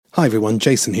Hi everyone,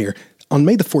 Jason here. On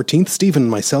May the 14th, Stephen and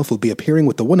myself will be appearing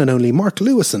with the one and only Mark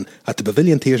Lewison at the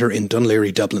Pavilion Theatre in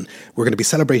Dunleary, Dublin. We're going to be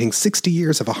celebrating 60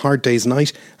 years of A Hard Day's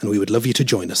Night, and we would love you to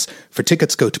join us. For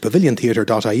tickets, go to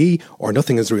paviliontheatre.ie or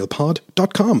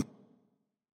nothingisrealpod.com.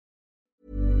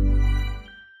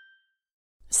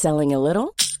 Selling a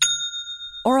little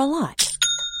or a lot?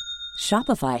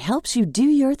 Shopify helps you do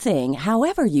your thing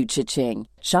however you cha-ching.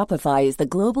 Shopify is the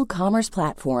global commerce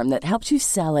platform that helps you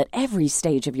sell at every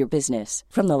stage of your business.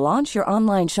 From the launch your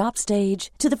online shop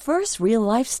stage to the first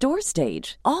real-life store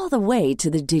stage, all the way to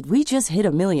the did we just hit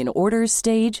a million orders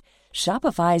stage.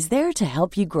 Shopify is there to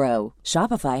help you grow.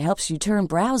 Shopify helps you turn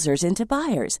browsers into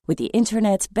buyers with the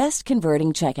internet's best converting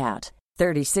checkout.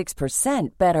 36%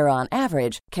 better on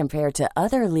average compared to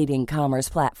other leading commerce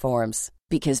platforms.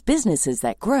 Because businesses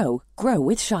that grow, grow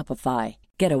with Shopify.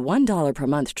 Get a $1 per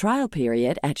month trial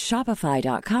period at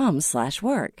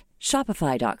shopify.com/work.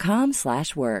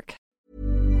 Shopify.com/work.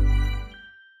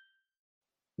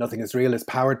 Nothing is Real is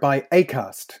powered by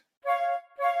Acast.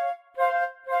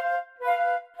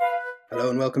 Hello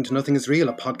and welcome to Nothing is Real,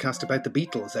 a podcast about the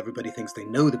Beatles. Everybody thinks they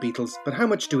know the Beatles, but how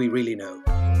much do we really know?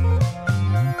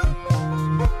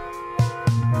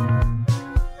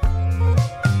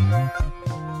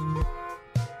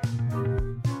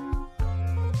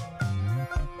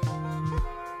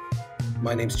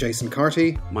 My name's Jason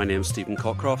Carty. My name's Stephen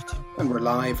Cockcroft. And we're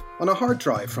live on a hard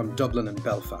drive from Dublin and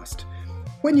Belfast.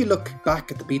 When you look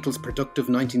back at the Beatles' productive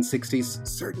 1960s,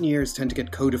 certain years tend to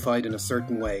get codified in a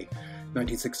certain way.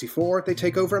 1964, they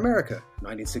take over America.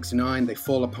 1969, they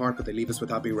fall apart but they leave us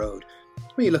with Abbey Road.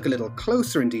 When you look a little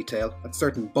closer in detail at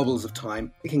certain bubbles of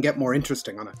time, it can get more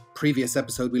interesting. On a previous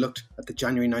episode, we looked at the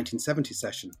January 1970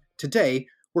 session. Today,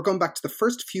 we're going back to the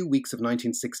first few weeks of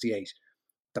 1968.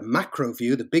 The macro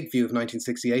view, the big view of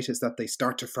 1968, is that they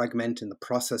start to fragment in the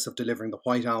process of delivering the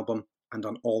White Album and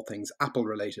on all things Apple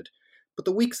related. But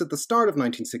the weeks at the start of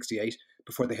 1968,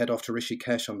 before they head off to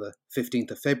Rishikesh on the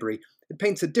 15th of February, it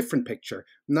paints a different picture,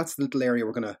 and that's the little area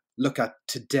we're going to look at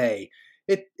today.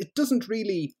 It doesn't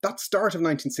really, that start of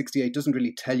 1968 doesn't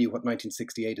really tell you what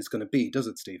 1968 is going to be, does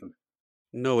it, Stephen?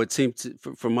 No, it seems,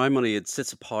 for my money, it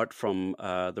sits apart from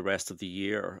the rest of the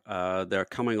year. They're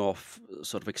coming off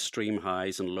sort of extreme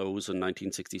highs and lows in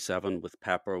 1967 with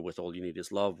Pepper, with All You Need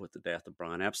Is Love, with the death of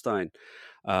Brian Epstein.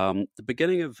 The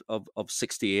beginning of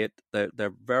 68,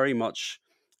 they're very much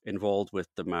involved with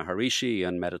the Maharishi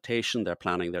and meditation. They're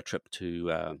planning their trip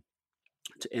to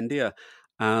India.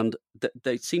 And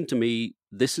they seem to me,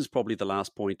 this is probably the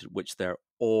last point at which they're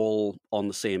all on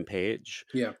the same page.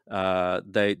 Yeah.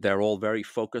 They're all very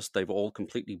focused. They've all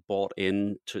completely bought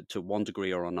in to one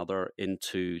degree or another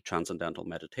into transcendental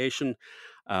meditation.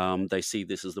 They see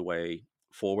this as the way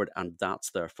forward, and that's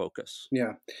their focus.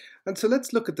 Yeah. And so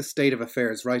let's look at the state of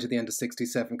affairs right at the end of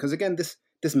 67, because again, this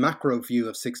macro view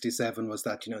of 67 was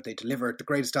that, they delivered the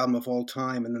greatest album of all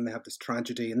time, and then they have this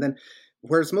tragedy. And then,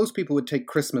 whereas most people would take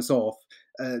Christmas off,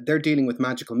 they're dealing with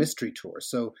Magical Mystery Tour.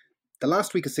 So the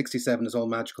last week of 67 is all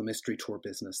Magical Mystery Tour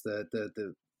business.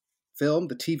 The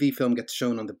TV film gets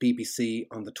shown on the BBC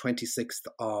on the 26th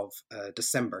of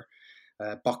December,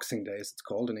 Boxing Day as it's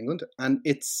called in England. And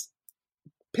it's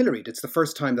pilloried. It's the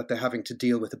first time that they're having to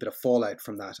deal with a bit of fallout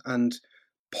from that. And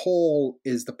Paul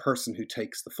is the person who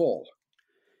takes the fall.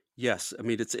 Yes, I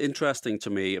mean, it's interesting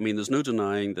to me. I mean, there's no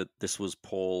denying that this was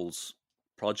Paul's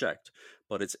project,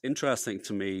 but it's interesting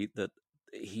to me that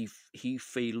he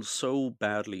feels so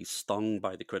badly stung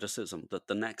by the criticism that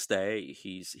the next day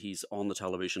he's on the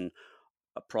television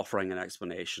proffering an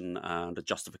explanation and a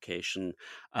justification,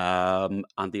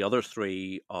 and the other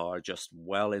three are just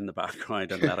well in the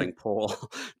background and letting Paul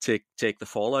take the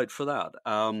fallout for that.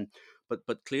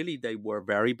 But clearly they were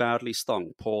very badly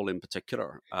stung, Paul in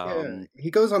particular.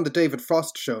 He goes on the David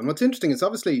Frost show, and what's interesting is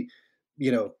obviously,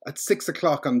 at 6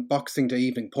 o'clock on Boxing Day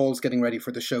evening, Paul's getting ready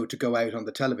for the show to go out on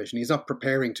the television. He's not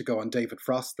preparing to go on David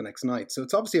Frost the next night. So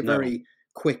it's obviously a very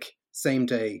quick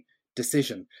same-day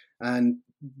decision. And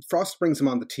Frost brings him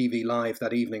on the TV live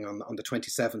that evening on the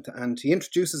 27th, and he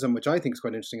introduces him, which I think is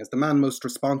quite interesting, as the man most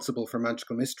responsible for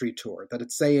Magical Mystery Tour. That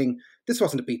it's saying this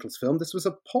wasn't a Beatles film, this was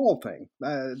a Paul thing.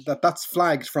 That's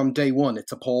flagged from day one.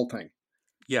 It's a Paul thing.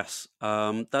 Yes,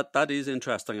 that is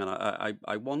interesting, and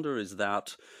I wonder, is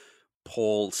that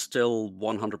Paul still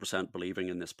 100% believing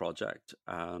in this project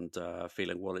and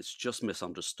feeling, well, it's just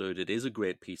misunderstood. It is a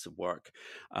great piece of work.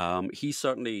 He's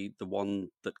certainly the one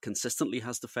that consistently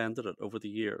has defended it over the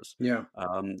years. Yeah.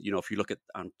 If you look at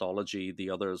Anthology,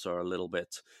 the others are a little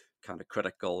bit kind of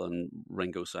critical, and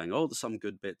Ringo saying, oh, there's some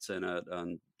good bits in it,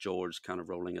 and George kind of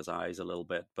rolling his eyes a little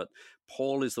bit. But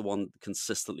Paul is the one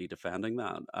consistently defending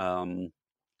that.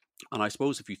 And I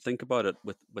suppose if you think about it,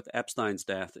 with Epstein's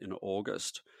death in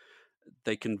August,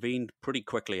 they convened pretty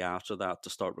quickly after that to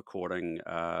start recording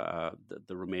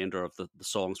the remainder of the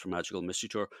songs for Magical Mystery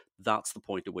Tour. That's the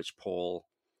point at which Paul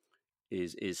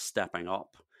is stepping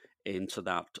up into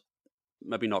that,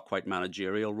 maybe not quite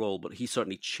managerial role, but he's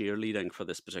certainly cheerleading for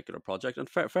this particular project. And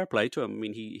fair play to him. I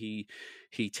mean,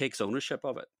 he takes ownership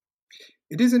of it.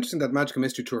 It is interesting that Magical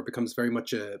Mystery Tour becomes very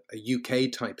much a UK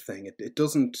type thing. It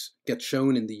doesn't get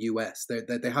shown in the US.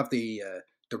 They have the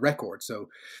record. So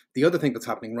the other thing that's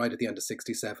happening right at the end of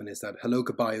 67 is that Hello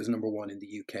Goodbye is number one in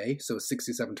the UK. So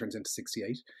 67 turns into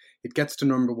 68. It gets to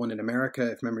number one in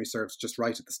America, if memory serves, just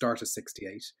right at the start of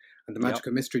 68. And the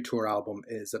Magical Mystery Tour album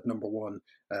is at number one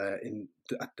at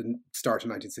the start of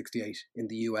 1968 in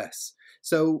the US.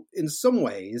 So in some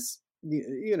ways,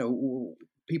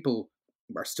 people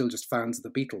are still just fans of the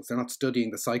Beatles. They're not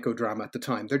studying the psychodrama at the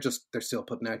time. They're still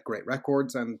putting out great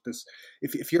records. And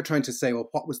if you're trying to say, well,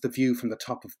 what was the view from the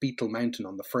top of Beatle Mountain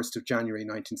on the 1st of January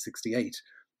 1968,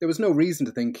 there was no reason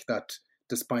to think that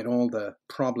despite all the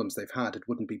problems they've had, it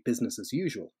wouldn't be business as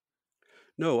usual.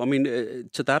 No, I mean,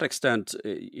 to that extent,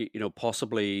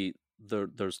 possibly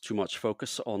there's too much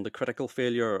focus on the critical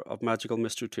failure of Magical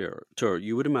Mystery Tour.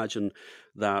 You would imagine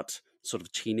that sort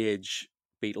of teenage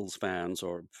Beatles fans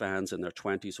or fans in their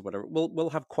 20s or whatever will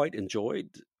have quite enjoyed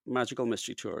Magical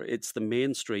Mystery Tour. It's the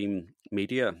mainstream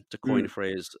media, to coin a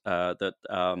phrase, that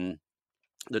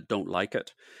don't like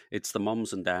it. It's the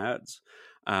mums and dads.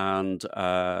 And,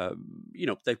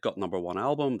 they've got number one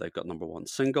album, they've got number one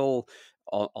single.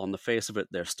 On the face of it,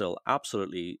 they're still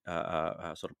absolutely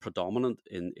sort of predominant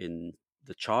in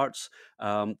the charts.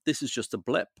 This is just a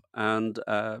blip. And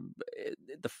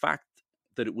the fact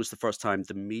that it was the first time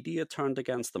the media turned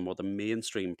against them, or the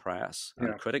mainstream press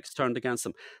and critics turned against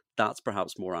them, that's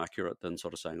perhaps more accurate than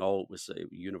sort of saying, oh, it was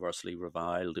universally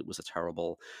reviled, it was a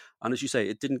terrible. And as you say,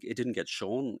 it didn't get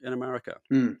shown in America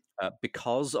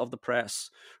because of the press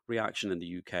reaction in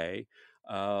the UK.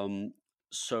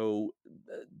 So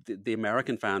the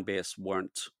American fan base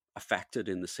weren't affected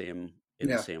in the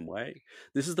same way.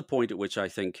 This is the point at which I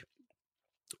think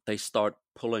they start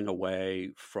pulling away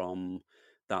from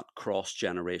that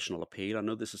cross-generational appeal. I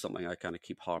know this is something I kind of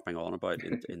keep harping on about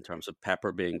in terms of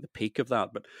Pepper being the peak of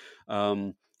that, but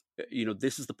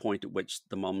this is the point at which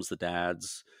the mums, the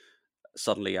dads,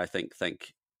 suddenly I think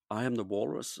I Am the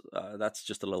Walrus. That's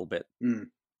just a little bit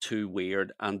too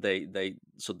weird, and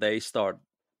they start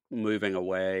moving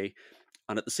away.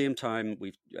 And at the same time,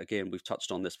 we've touched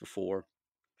on this before.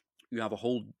 You have a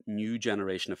whole new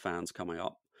generation of fans coming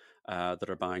up that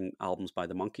are buying albums by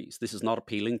the Monkees. This is not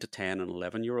appealing to 10 and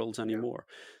 11-year-olds anymore.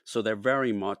 So they're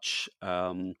very much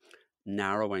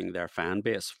narrowing their fan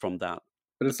base from that.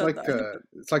 But it's like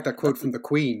that quote from the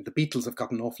Queen: "The Beatles have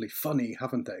gotten awfully funny,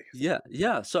 haven't they?"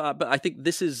 Yeah. So, but I think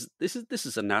this is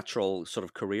a natural sort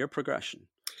of career progression.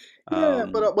 Yeah,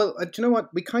 but do you know what?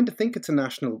 We kind of think it's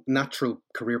a natural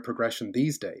career progression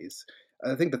these days.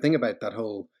 I think the thing about that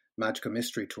whole Magical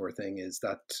Mystery Tour thing is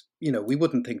that, we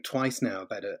wouldn't think twice now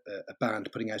about a band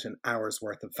putting out an hour's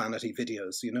worth of vanity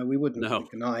videos. We wouldn't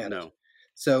think an eye on it.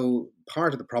 So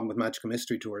part of the problem with Magical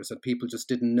Mystery Tour is that people just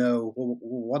didn't know, well,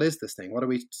 what is this thing? What are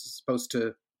we supposed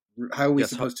to, how are we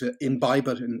supposed to imbibe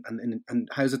it, and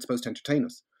how is it supposed to entertain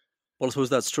us? Well, I suppose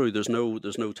that's true. There's no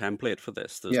template for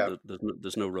this.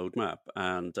 There's no roadmap.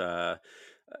 And,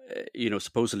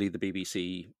 supposedly the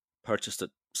BBC purchased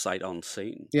it sight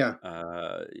unseen. Yeah.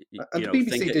 And the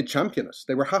BBC did champion it.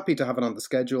 They were happy to have it on the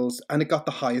schedules, and it got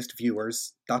the highest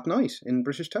viewers that night in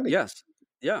British telly. Yes.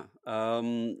 Yeah.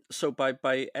 So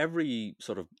by every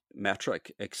sort of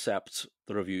metric except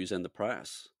the reviews in the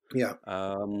press,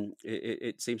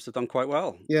 it seems to have done quite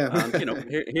well. Yeah. And,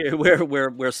 here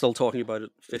we're still talking about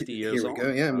it 50 years on. Here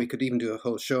we go. Yeah, and we could even do a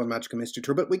whole show on Magical Mystery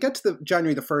Tour. But we get to the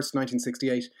January the 1st,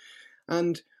 1968,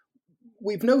 and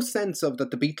we've no sense of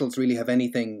that the Beatles really have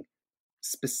anything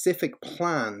specific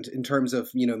planned in terms of,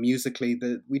 musically.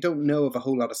 We don't know of a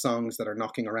whole lot of songs that are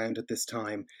knocking around at this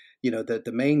time. The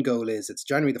main goal is it's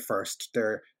January the 1st.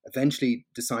 They're eventually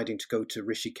deciding to go to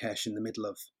Rishikesh in the middle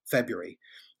of February.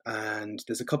 And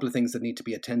there's a couple of things that need to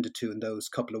be attended to in those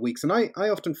couple of weeks. And I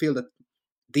often feel that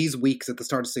these weeks at the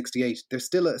start of 68, there's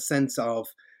still a sense of,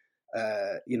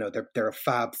 they're a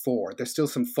Fab Four. There's still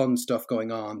some fun stuff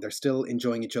going on. They're still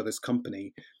enjoying each other's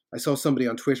company. I saw somebody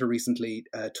on Twitter recently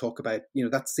talk about,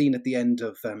 that scene at the end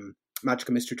of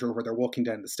Magical Mystery Tour where they're walking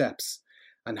down the steps,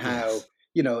 and how,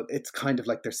 it's kind of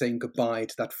like they're saying goodbye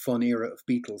to that fun era of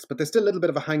Beatles. But there's still a little bit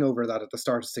of a hangover of that at the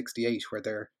start of 68 where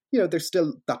they're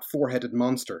still that four-headed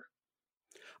monster.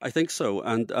 I think so,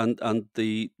 and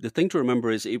the thing to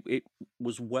remember is it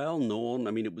was well known.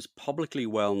 I mean, it was publicly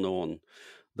well known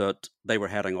that they were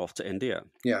heading off to India.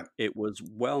 Yeah, It was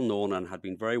well known and had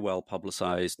been very well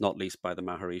publicized, not least by the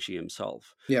Maharishi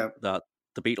himself, yeah, that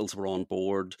the Beatles were on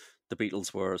board. The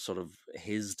Beatles were sort of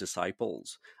his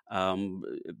disciples. Um,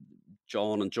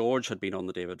 John and George had been on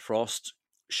the David Frost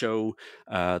show.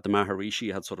 The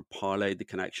Maharishi had sort of parlayed the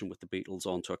connection with the Beatles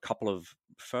onto a couple of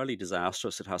fairly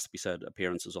disastrous, it has to be said,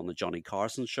 appearances on the Johnny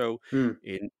Carson show mm,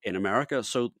 in America.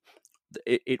 So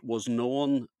it was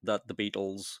known that the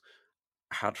Beatles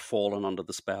had fallen under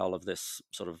the spell of this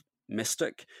sort of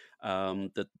mystic,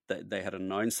 that they had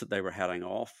announced that they were heading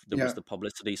off. There was yeah. the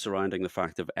publicity surrounding the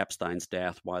fact of Epstein's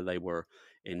death while they were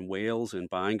in Wales, in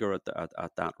Bangor,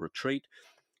 at that retreat.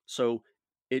 So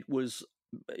it was,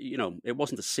 it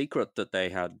wasn't a secret that they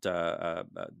had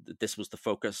this was the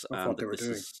focus, Of and what they that were this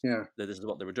doing. is Yeah, that this is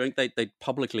what they were doing. They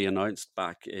publicly announced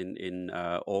back in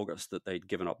August that they'd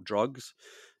given up drugs.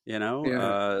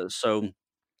 yeah. So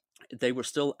they were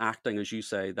still acting, as you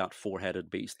say, that four-headed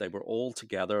beast. They were all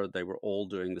together. They were all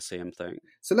doing the same thing.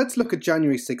 So let's look at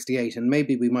January '68, and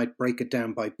maybe we might break it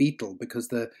down by Beatle, because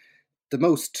the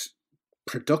most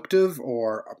productive,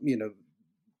 or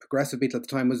progressive Beatle at the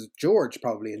time was George,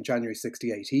 probably in January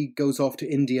 '68. He goes off to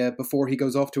India before he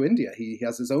goes off to India. He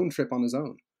has his own trip on his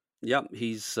own. Yeah,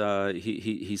 he's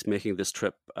making this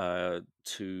trip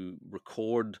to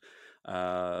record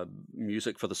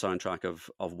music for the soundtrack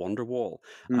of Wonderwall.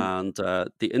 Mm, And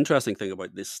the interesting thing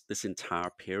about this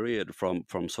entire period from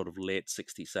sort of late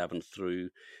 '67 through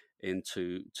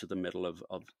into the middle of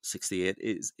 '68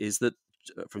 is that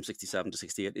from '67 to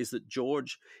 '68 is that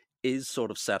George is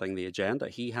sort of setting the agenda.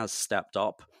 He has stepped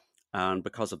up, and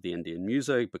because of the Indian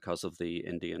music, because of the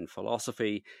Indian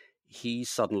philosophy, he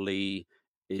suddenly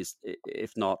is,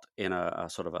 if not in a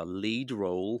sort of a lead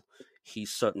role,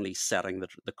 he's certainly setting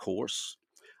the course.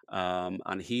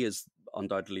 And he is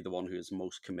undoubtedly the one who is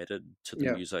most committed to the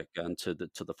yeah. music and to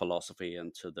the philosophy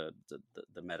and to the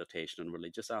meditation and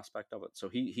religious aspect of it. So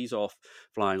he's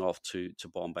flying off to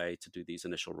Bombay to do these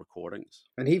initial recordings.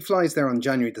 And he flies there on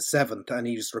January the 7th, and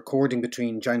he's recording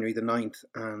between January the 9th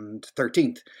and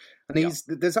 13th. And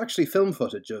there's actually film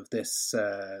footage of this,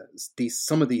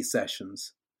 some of these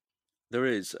sessions. There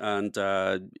is, and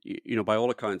by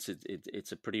all accounts,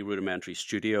 it's a pretty rudimentary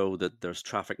studio. That there's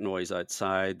traffic noise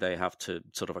outside. They have to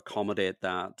sort of accommodate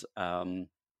that.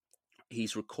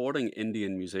 He's recording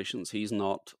Indian musicians. He's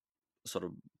not sort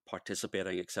of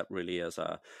participating, except really as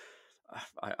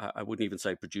I wouldn't even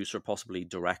say producer, possibly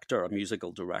director, a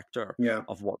musical director Yeah.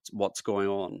 of what's going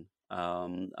on.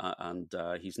 And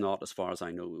he's not, as far as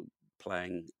I know,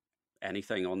 playing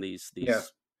anything on these Yeah.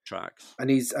 tracks.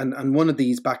 And one of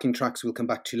these backing tracks we'll come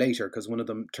back to later, because one of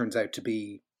them turns out to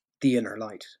be The Inner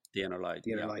Light. The Inner Light.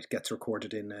 The Inner Light gets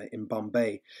recorded in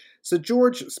Bombay. So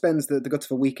George spends the guts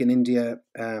of a week in India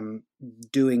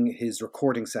doing his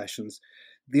recording sessions.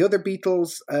 The other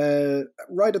Beatles,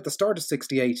 right at the start of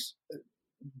 '68,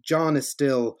 John is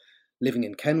still living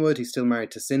in Kenwood. He's still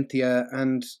married to Cynthia.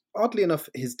 And oddly enough,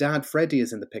 his dad, Freddie,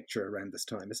 is in the picture around this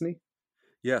time, isn't he?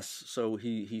 Yes, so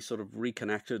he sort of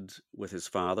reconnected with his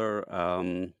father.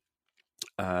 There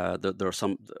are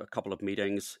a couple of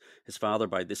meetings. His father,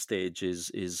 by this stage,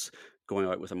 is going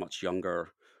out with a much younger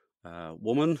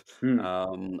woman,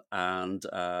 and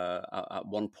at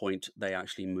one point they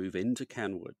actually move into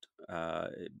Kenwood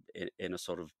in a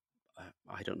sort of,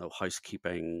 I don't know,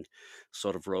 housekeeping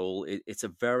sort of role. It's a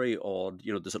very odd,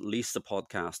 there's at least a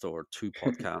podcast or two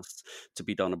podcasts to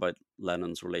be done about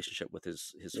Lennon's relationship with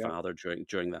his father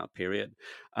during that period.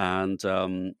 And,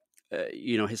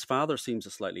 his father seems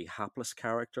a slightly hapless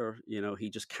character. He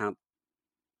just can't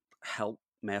help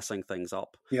messing things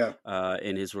up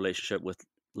in his relationship with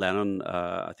Lennon.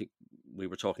 I think we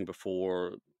were talking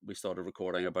before we started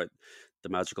recording about the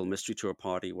Magical Mystery Tour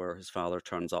party where his father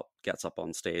gets up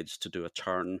on stage to do a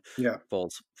turn,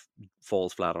 falls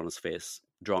flat on his face,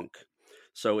 drunk.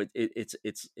 So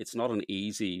it's not an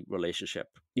easy relationship,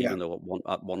 even though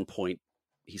at one point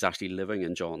he's actually living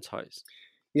in John's house.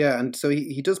 Yeah, and so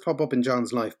he does pop up in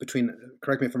John's life between,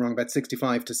 correct me if I'm wrong, about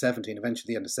 65 to 70, and eventually at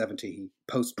the end of 70, he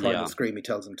post-Primal Scream, he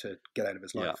tells him to get out of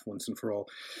his life once and for all.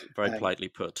 Very politely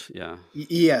put, yeah.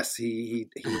 Yes, he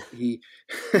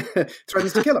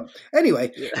threatens to kill him.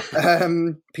 Anyway,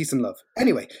 peace and love.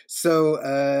 Anyway, so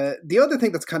the other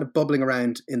thing that's kind of bubbling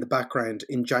around in the background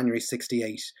in January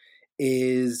 '68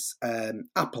 is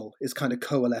Apple is kind of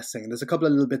coalescing. There's a couple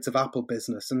of little bits of Apple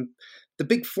business, and the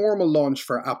big formal launch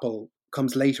for Apple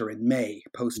comes later in May,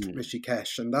 post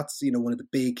Rishikesh, and that's one of the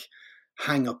big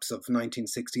hang-ups of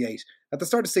 1968. At the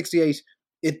start of '68,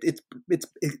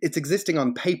 it's existing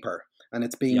on paper and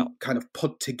it's being Yeah. kind of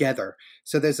put together.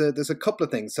 So there's a couple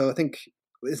of things. So I think,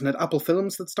 isn't it Apple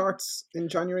Films that starts in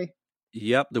January?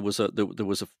 Yep, there was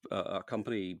a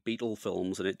company, Beetle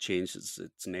Films, and it changed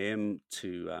its name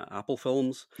to Apple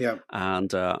Films. Yeah.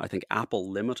 And I think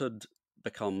Apple Limited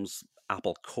becomes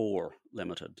Apple Core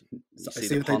Limited. You I see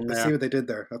see the pun I there? see what they did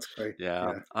there. That's great.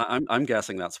 Yeah, I'm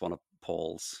guessing that's one of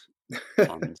Paul's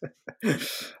puns.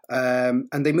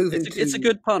 And they move into. It's a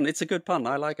good pun. It's a good pun.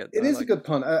 I like it. It is a good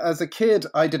pun. As a kid,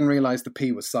 I didn't realize the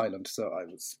P was silent, so I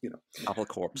was, Apple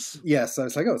Corpse. Yes, I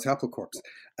was like, oh, it's Apple Corpse.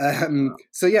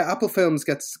 So yeah, Apple Films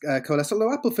gets coalesced.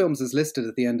 Although Apple Films is listed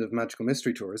at the end of Magical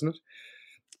Mystery Tour, isn't it?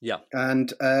 Yeah.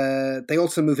 And they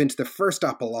also move into their first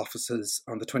Apple offices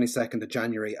on the 22nd of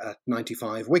January at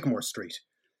 95 Wigmore Street.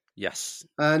 Yes.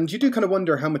 And you do kind of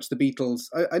wonder how much the Beatles,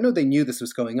 I know they knew this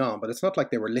was going on, but it's not like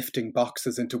they were lifting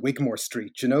boxes into Wigmore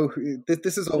Street,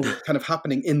 This is all kind of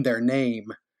happening in their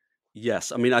name.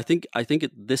 Yes. I mean, I think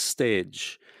at this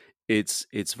stage, it's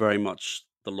very much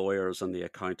the lawyers and the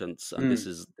accountants, and this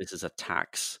is a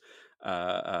tax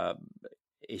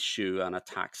issue and a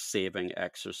tax saving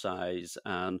exercise,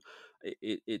 and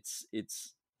it's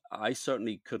I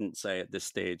certainly couldn't say at this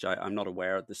stage. I'm not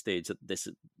aware at this stage that this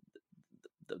is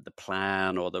the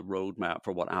plan or the roadmap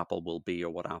for what Apple will be or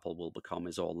what Apple will become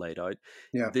is all laid out.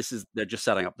 Yeah. They're just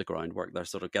setting up the groundwork. They're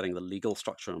sort of getting the legal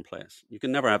structure in place. You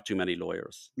can never have too many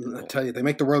lawyers. I tell you, they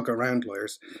make the world go round,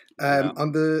 lawyers. And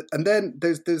then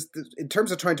there's in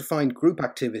terms of trying to find group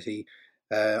activity,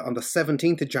 on the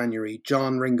 17th of January,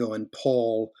 John, Ringo, and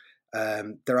Paul,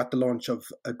 they're at the launch of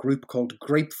a group called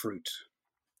Grapefruit.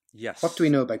 Yes. What do we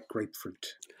know about Grapefruit?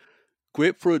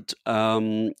 Grapefruit,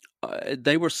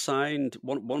 they were signed.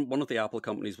 One of the Apple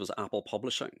companies was Apple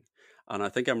Publishing, and I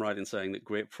think I'm right in saying that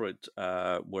Grapefruit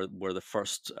were the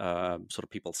first sort of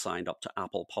people signed up to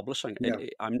Apple Publishing. Yeah.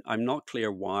 I'm not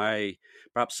clear why.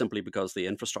 Perhaps simply because the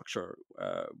infrastructure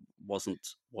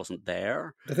wasn't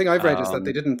there. The thing I've read is that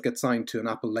they didn't get signed to an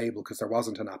Apple label because there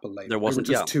wasn't an Apple label. There wasn't.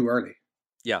 They were just too early.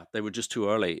 Yeah, they were just too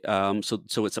early. So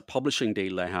it's a publishing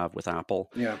deal they have with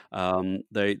Apple. Yeah.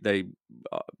 They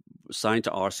signed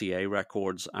to RCA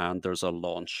Records, and there's a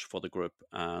launch for the group.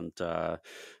 And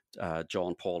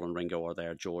John, Paul, and Ringo are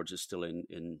there. George is still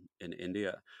in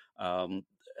India.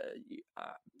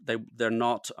 They're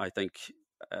not, I think,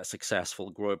 a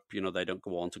successful group. They don't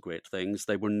go on to great things.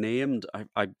 They were named.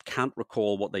 I can't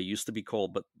recall what they used to be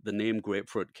called, but the name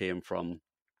Grapefruit came from.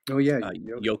 Oh yeah,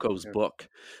 Yoko's book.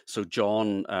 So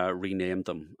John renamed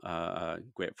them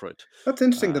Grapefruit. That's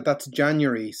interesting that's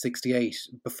January 68,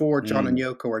 before John and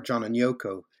Yoko or John and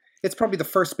Yoko. It's probably the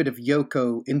first bit of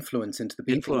Yoko influence into the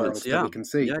Beatles world that we can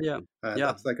see. Yeah.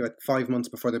 That's like about 5 months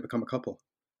before they become a couple.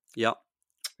 Yeah.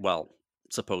 Well,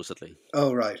 supposedly.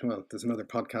 Oh, right. Well, there's another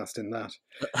podcast in that.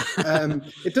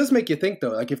 It does make you think, though,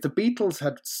 like if the Beatles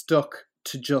had stuck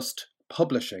to just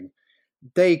publishing,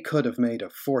 they could have made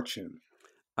a fortune.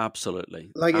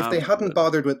 Absolutely. Like if they hadn't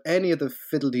bothered with any of the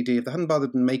fiddle-dee-dee, if they hadn't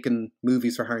bothered in making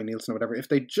movies for Harry Nilsson or whatever, if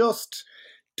they'd just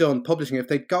done publishing, if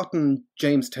they'd gotten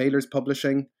James Taylor's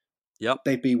publishing,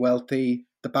 they'd be wealthy.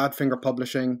 The Badfinger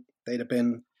publishing,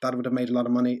 that would have made a lot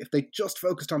of money. If they just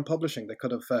focused on publishing, they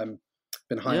could have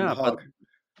been high on the hog.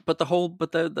 But the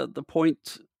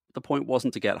point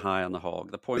wasn't to get high on the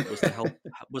hog. The point was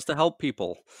to help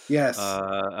people. Yes.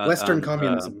 Western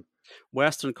communism.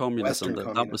 Western communism.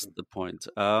 That was the point.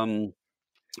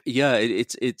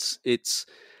 It's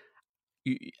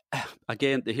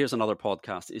again. Here's another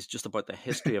podcast. It's just about the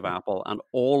history of Apple and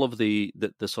all of the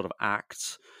sort of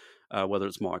acts, whether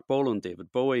it's Mark Bolan,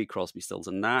 David Bowie, Crosby, Stills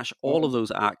and Nash, all of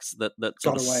those acts that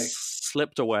sort of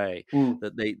slipped away,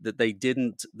 that they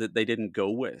didn't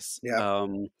go with. Yeah.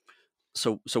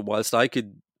 So whilst I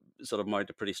could sort of mount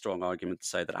a pretty strong argument to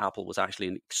say that Apple was actually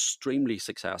an extremely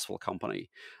successful company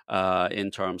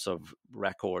in terms of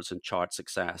records and chart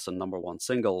success and number one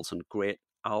singles and great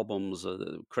albums,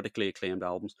 critically acclaimed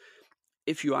albums.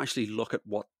 If you actually look at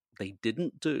what they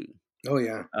didn't do,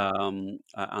 and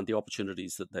the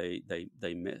opportunities that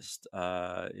they missed,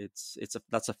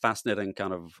 that's a fascinating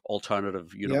kind of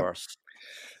alternative universe. Yep.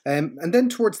 And then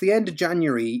towards the end of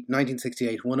January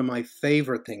 1968, one of my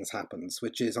favorite things happens,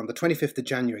 which is on the 25th of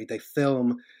January, they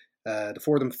film, the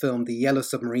four of them film the Yellow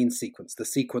Submarine sequence, the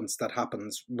sequence that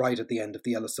happens right at the end of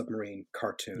the Yellow Submarine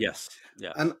cartoon. Yes.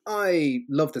 Yeah. And I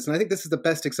love this. And I think this is the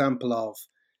best example of,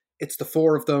 it's the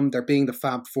four of them, they're being the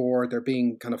Fab Four, they're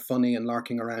being kind of funny and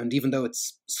larking around, even though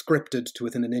it's scripted to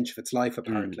within an inch of its life,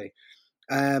 apparently.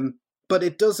 But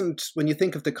it doesn't, when you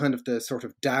think of the sort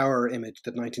of dour image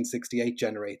that 1968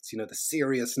 generates, the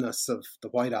seriousness of the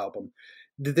White Album,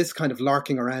 this kind of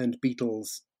larking around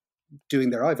Beatles doing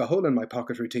their "I have a hole in my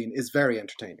pocket" routine is very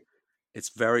entertaining. It's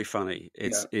very funny. Yeah.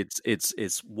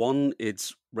 It's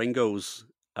Ringo's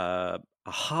a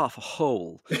half a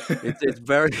hole. It's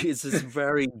very it's this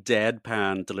very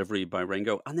deadpan delivery by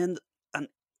Ringo, and then an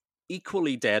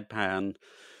equally deadpan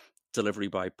delivery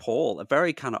by Paul. A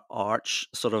very kind of arch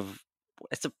sort of.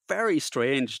 It's a very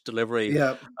strange delivery,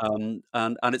 Yeah. and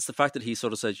it's the fact that he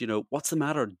sort of says, "What's the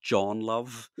matter, John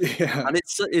Love?" Yeah. And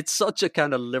it's such a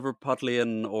kind of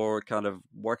Liverpudlian or kind of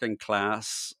working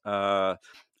class.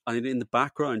 And in the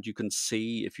background, you can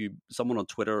see someone on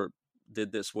Twitter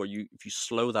did this where if you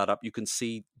slow that up, you can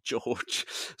see George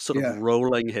sort of Yeah.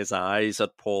 rolling his eyes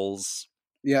at Paul's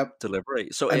Yeah. delivery.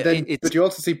 So And then, but you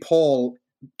also see Paul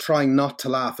trying not to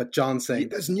laugh at John saying,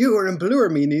 "There's newer and bluer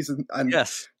meanies," and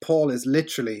yes, Paul is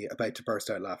literally about to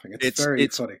burst out laughing. It's very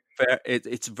funny.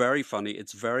 It's very funny.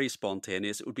 It's very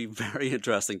spontaneous. It would be very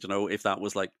interesting to know if that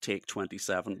was like take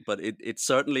 27, but it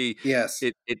certainly Yes.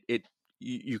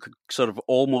 You could sort of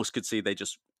almost could see they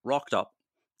just rocked up,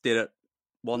 did it,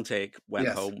 one take, went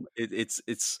Yes. home.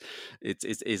 It's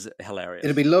hilarious.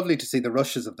 It'd be lovely to see the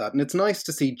rushes of that, and it's nice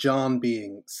to see John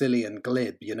being silly and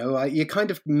glib. You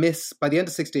kind of miss by the end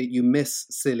of '68. You miss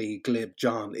silly, glib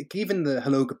John. Even the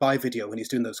 "Hello Goodbye" video when he's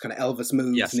doing those kind of Elvis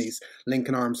moves, Yes. and he's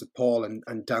linking arms with Paul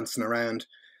and dancing around.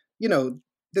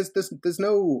 There's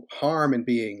no harm in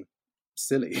being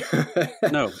silly.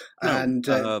 No. And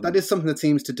that is something that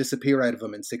seems to disappear out of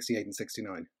him in '68 and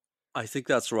 '69. I think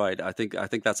that's right. I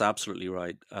think that's absolutely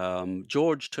right.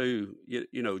 George too.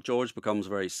 George becomes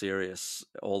very serious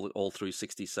all through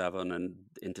 '67 and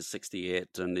into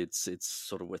 '68, and it's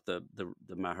sort of with the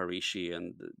Maharishi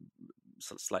and the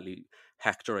slightly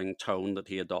hectoring tone that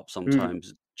he adopts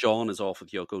sometimes. John is off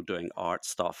with Yoko doing art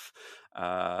stuff,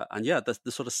 and yeah,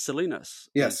 the sort of silliness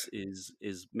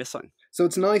is missing. So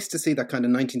it's nice to see that kind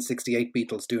of 1968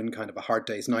 Beatles doing kind of a Hard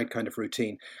Day's Night kind of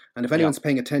routine. And if anyone's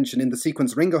paying attention, in the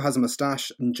sequence, Ringo has a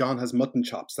moustache and John has mutton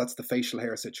chops. That's the facial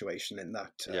hair situation in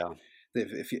that.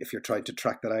 If you're trying to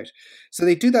track that out. So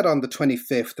they do that on the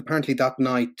 25th. Apparently that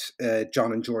night,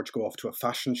 John and George go off to a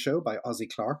fashion show by Ozzie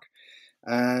Clarke.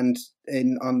 And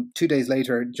on 2 days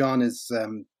later, John is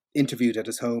interviewed at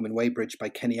his home in Weybridge by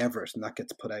Kenny Everett, and that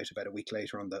gets put out about a week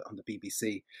later on the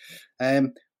BBC.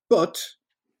 But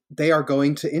they are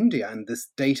going to India, and this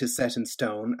date is set in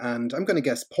stone. And I'm going to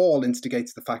guess Paul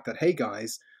instigates the fact that, hey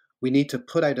guys, we need to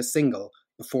put out a single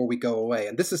before we go away.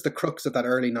 And this is the crux of that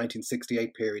early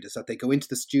 1968 period, is that they go into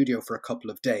the studio for a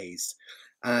couple of days,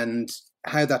 and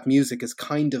how that music is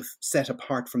kind of set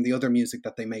apart from the other music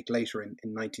that they make later in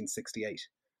 1968.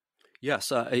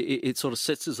 Yes, it sort of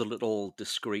sits as a little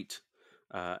discrete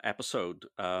episode.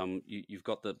 You've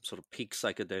got the sort of peak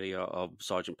psychedelia of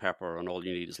Sgt. Pepper and All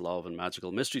You Need Is Love and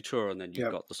Magical Mystery Tour, and then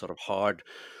you've got the sort of hard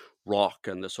rock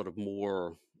and the sort of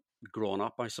more grown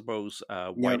up, I suppose,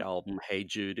 White Album, Hey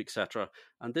Jude, etc.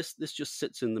 And this just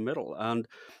sits in the middle. And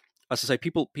as I say,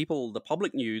 the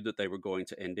public knew that they were going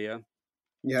to India.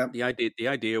 Yeah. The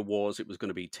idea was it was going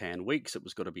to be 10 weeks. It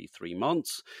was going to be 3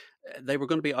 months. They were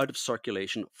going to be out of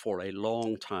circulation for a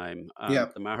long time.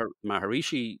 The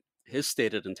Maharishi, his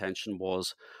stated intention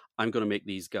was, I'm going to make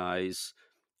these guys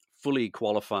fully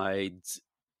qualified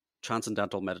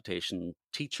transcendental meditation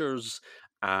teachers.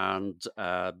 And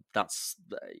that's,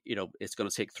 it's going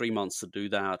to take 3 months to do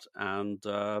that. And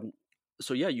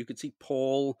so, yeah, you could see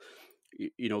Paul,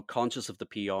 conscious of the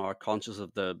PR, conscious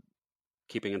of the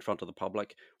keeping in front of the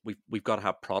public. We've got to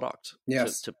have product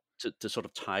to sort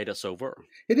of tide us over.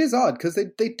 It is odd because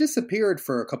they disappeared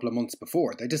for a couple of months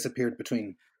before. They disappeared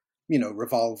between,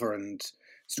 Revolver and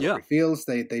Strawberry Fields.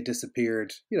 They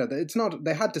disappeared. It's not.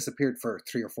 They had disappeared for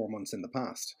 3 or 4 months in the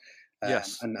past.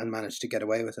 And managed to get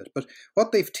away with it. But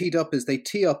what they've teed up is they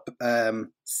tee up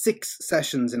 6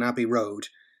 sessions in Abbey Road.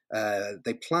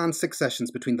 They plan 6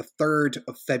 sessions between the 3rd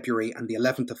of February and the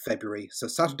 11th of February. So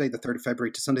Saturday the 3rd of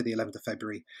February to Sunday the 11th of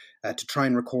February to try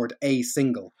and record a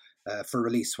single for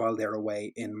release while they're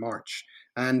away in March.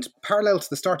 And parallel to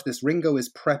the start of this, Ringo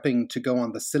is prepping to go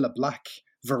on the Cilla Black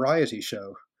variety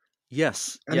show.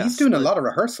 Yes. And he's doing a lot of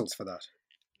rehearsals for that.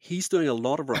 He's doing a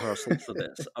lot of rehearsals for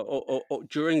this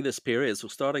during this period. So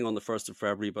starting on the 1st of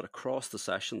February, but across the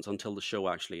sessions until the show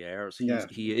actually airs,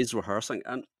 he is rehearsing.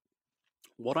 And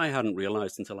what I hadn't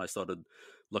realized until I started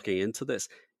looking into this,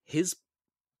 his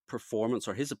performance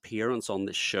or his appearance on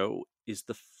this show is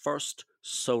the first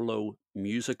solo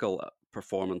musical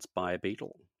performance by a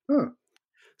Beatle. Huh.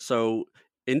 So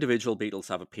individual Beatles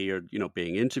have appeared,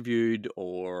 being interviewed,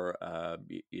 or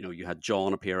you had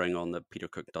John appearing on the Peter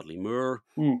Cook Dudley Moore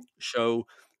show,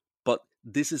 but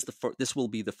this will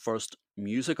be the first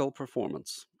musical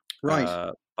performance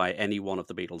Right. by any one of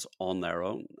the Beatles on their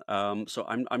own. So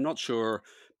I'm not sure.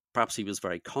 Perhaps he was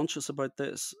very conscious about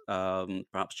this.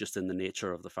 Perhaps just in the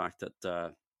nature of the fact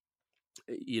that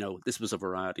this was a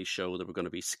variety show. There were going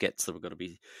to be skits. There were going to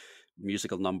be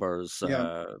musical numbers.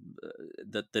 Yeah.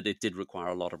 That it did require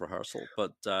a lot of rehearsal.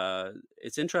 But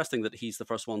it's interesting that he's the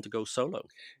first one to go solo.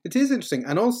 It is interesting.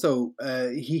 And also,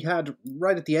 he had,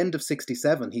 right at the end of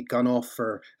 67, he'd gone off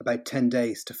for about 10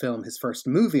 days to film his first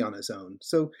movie on his own.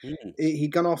 So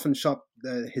he'd gone off and shot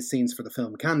his scenes for the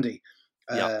film Candy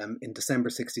in December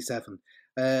 67.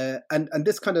 And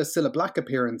this kind of Cilla Black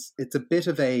appearance, it's a bit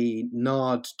of a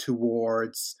nod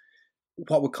towards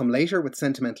what would come later with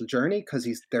Sentimental Journey, because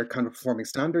they're kind of performing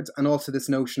standards, and also this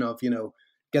notion of,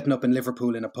 getting up in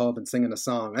Liverpool in a pub and singing a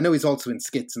song. I know he's also in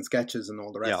skits and sketches and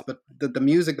all the rest, but the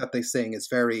music that they sing is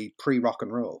very pre-rock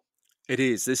and roll. It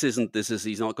is.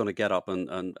 He's not going to get up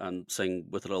and sing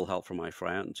With a Little Help from My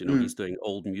Friends. He's doing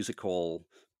old music hall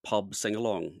pub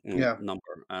sing-along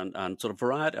number and sort of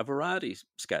a variety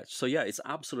sketch. So yeah, it's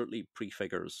absolutely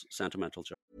prefigures Sentimental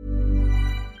Journey.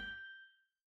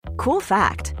 Cool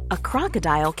fact, a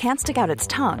crocodile can't stick out its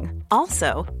tongue.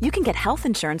 Also, you can get health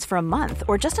insurance for a month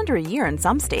or just under a year in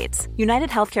some states. United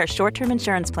Healthcare short-term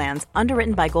insurance plans,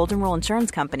 underwritten by Golden Rule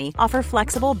Insurance Company, offer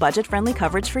flexible, budget-friendly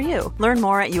coverage for you. Learn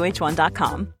more at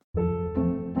uh1.com.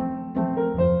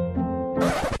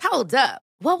 Hold up.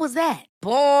 What was that?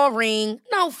 Boring.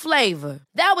 No flavor.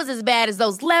 That was as bad as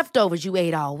those leftovers you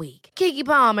ate all week. Keke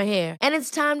Palmer here. And it's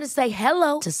time to say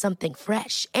hello to something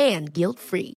fresh and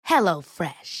guilt-free.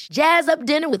 HelloFresh. Jazz up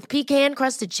dinner with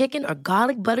pecan-crusted chicken or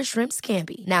garlic butter shrimp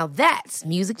scampi. Now that's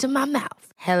music to my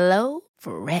mouth.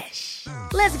 HelloFresh.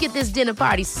 Let's get this dinner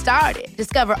party started.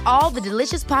 Discover all the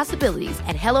delicious possibilities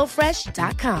at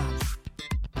HelloFresh.com.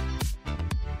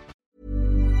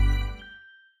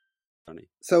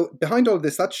 So behind all of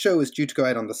this, that show is due to go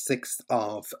out on the 6th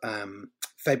of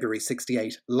February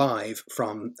 68 live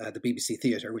from the BBC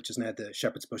Theatre, which is now the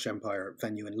Shepherd's Bush Empire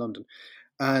venue in London.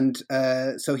 And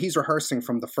so he's rehearsing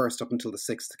from the 1st up until the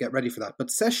 6th to get ready for that.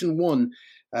 But session 1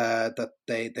 that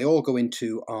they all go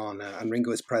into on, and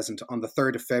Ringo is present on the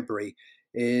 3rd of February,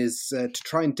 is to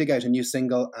try and dig out a new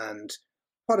single. And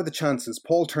what are the chances?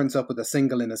 Paul turns up with a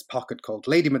single in his pocket called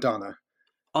Lady Madonna.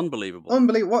 Unbelievable.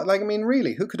 What?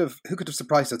 Really, who could have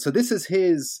surprised it? So this is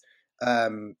his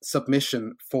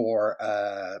submission for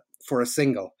a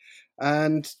single,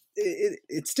 and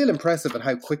it's still impressive at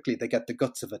how quickly they get the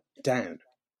guts of it down.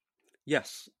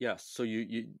 Yes. So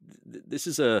this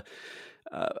is a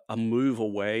move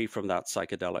away from that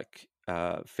psychedelic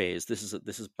phase. This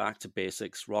is back to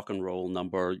basics, rock and roll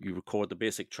number. You record the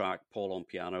basic track, Paul on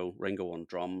piano, Ringo on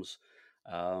drums.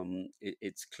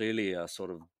 It's clearly a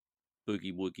sort of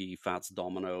boogie woogie Fats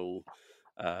Domino.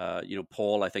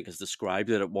 Paul, I think, has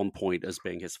described it at one point as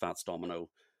being his Fats Domino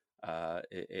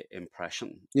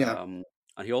impression. Yeah. And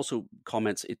he also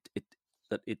comments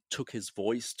that it took his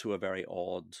voice to a very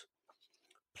odd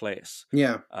place.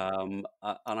 Yeah. And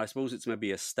I suppose it's maybe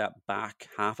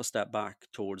half a step back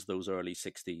towards those early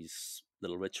 60s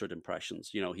Little Richard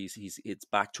impressions. It's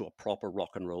back to a proper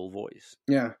rock and roll voice.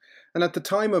 Yeah. And at the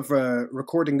time of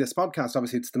recording this podcast,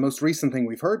 obviously it's the most recent thing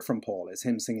we've heard from Paul is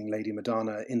him singing Lady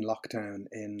Madonna in lockdown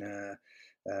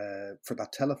for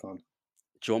that telethon.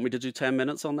 Do you want me to do 10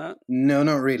 minutes on that? No,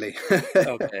 not really.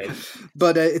 Okay.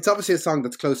 But it's obviously a song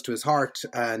that's close to his heart.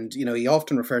 And, he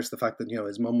often refers to the fact that,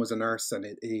 his mum was a nurse and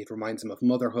it reminds him of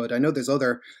motherhood. I know there's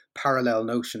other parallel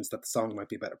notions that the song might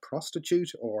be about a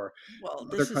prostitute or... Well,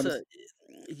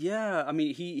 I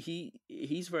mean,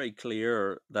 he's very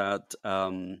clear that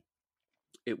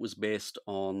it was based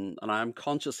on... And I'm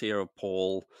conscious here of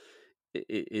Paul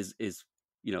is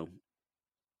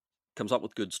comes up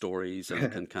with good stories and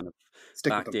can kind of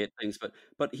backdate things,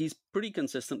 but he's pretty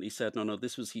consistently said no,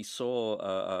 he saw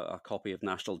a copy of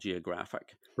National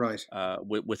Geographic, right,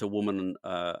 with a woman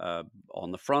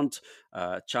on the front,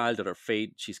 child at her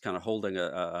feet, she's kind of holding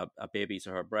a baby to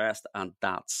her breast, and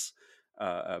that's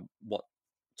what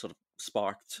sort of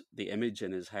sparked the image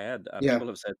in his head. People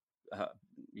have said,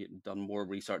 done more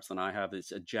research than I have.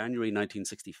 It's a January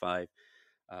 1965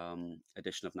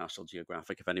 edition of National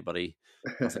Geographic, if anybody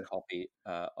has a copy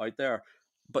out there.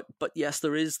 But yes,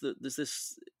 there's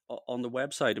this on the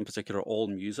website, in particular All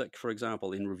Music, for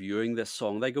example, in reviewing this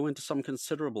song, they go into some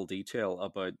considerable detail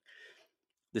about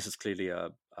this is clearly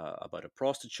about a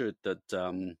prostitute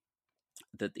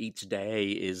that each day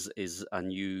is a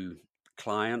new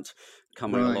client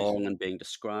coming along and being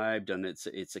described, and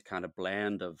it's a kind of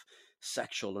blend of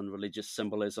sexual and religious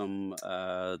symbolism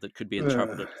that could be Uh,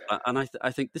 interpreted. And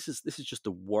I think this is just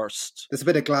the worst. there's a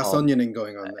bit of glass onioning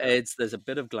going on there. There's a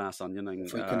bit of glass onioning.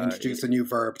 If we can introduce a new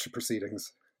verb to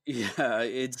proceedings. Yeah,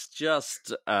 it's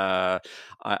just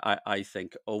I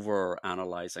think over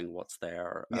analyzing what's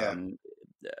there. Yeah.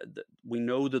 We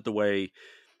know that the way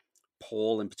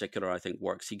Paul in particular, I think,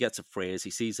 works. He gets a phrase, he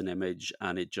sees an image,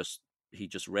 and he just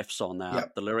riffs on that. Yeah.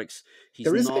 The lyrics,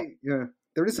 There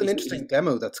is an interesting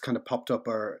demo that's kind of popped up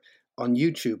on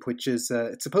YouTube, which is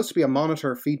it's supposed to be a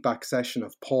monitor feedback session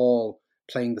of Paul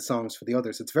playing the songs for the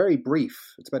others. It's very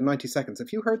brief. It's about 90 seconds.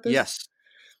 Have you heard this? Yes,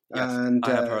 and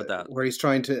I have heard that. Where he's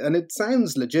trying to, and it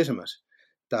sounds legitimate.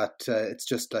 That it's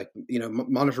just like,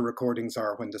 monitor recordings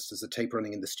are when there's a tape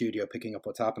running in the studio picking up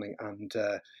what's happening, and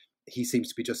he seems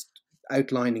to be just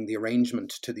outlining the arrangement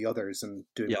to the others and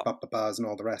doing ba-ba-bas and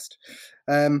all the rest.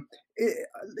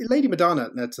 Lady Madonna,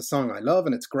 it's a song I love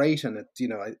and it's great, and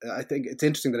I think it's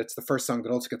interesting that it's the first song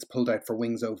that also gets pulled out for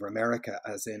Wings Over America,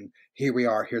 as in, here we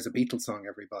are, here's a Beatles song,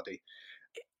 everybody.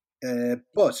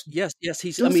 But yes,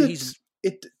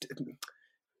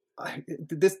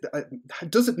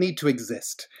 does it need to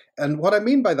exist? And what I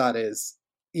mean by that is,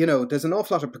 there's an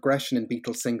awful lot of progression in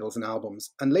Beatles singles and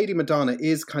albums, and Lady Madonna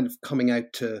is kind of coming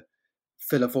out to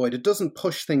fill a void. It doesn't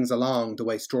push things along the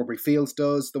way Strawberry Fields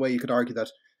does, the way you could argue that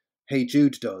Hey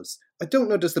Jude does. I don't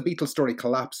know, does the Beatles story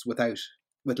collapse with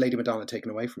Lady Madonna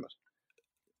taken away from it?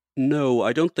 No,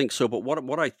 I don't think so. But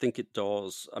what I think it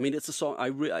does, I mean, it's a song I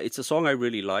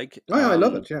really like. Oh, yeah, I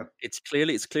love it. Yeah, it's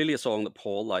clearly a song that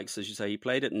Paul likes, as you say. He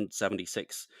played it in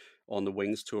 '76 on the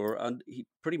Wings tour, and he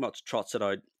pretty much trots it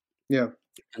out. Yeah,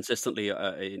 consistently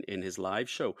in his live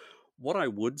show. What I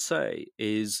would say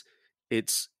is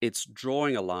it's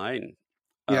drawing a line.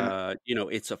 Yeah.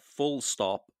 It's a full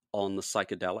stop on the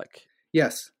psychedelic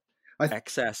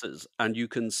excesses, and you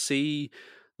can see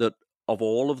that of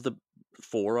all of the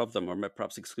four of them, or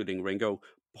perhaps excluding Ringo,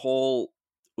 Paul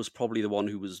was probably the one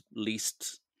who was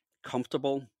least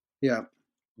comfortable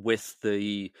with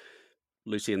the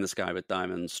Lucy in the Sky with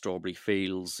Diamonds, Strawberry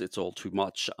Fields, It's All Too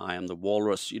Much, I Am the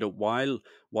Walrus.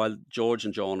 While George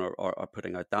and John are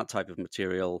putting out that type of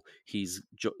material,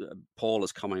 Paul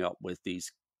is coming up with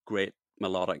these great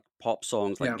melodic pop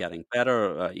songs like Getting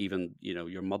Better, even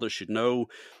Your Mother Should Know.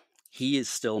 He is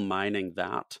still mining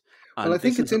that. Well, I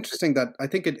think it's interesting that I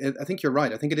think you're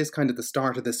right. I think it is kind of the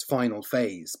start of this final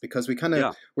phase, because we kind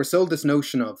of we're sold this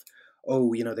notion of,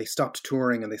 they stopped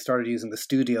touring and they started using the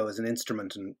studio as an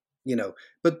instrument, and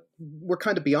but we're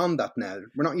kind of beyond that now.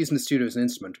 We're not using the studio as an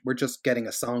instrument. We're just getting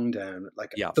a song down,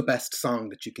 like the best song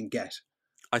that you can get.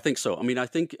 I think so. I mean, I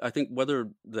think whether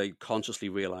they consciously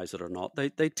realize it or not,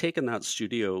 they've taken that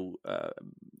studio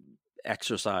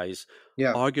exercise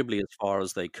arguably as far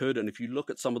as they could. And if you look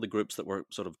at some of the groups that were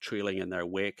sort of trailing in their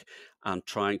wake and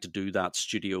trying to do that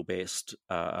studio-based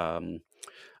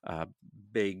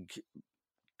big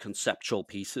conceptual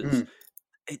pieces,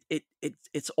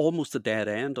 it's almost a dead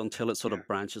end until it sort of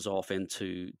branches off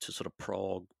into sort of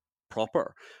prog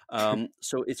proper.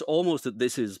 So it's almost that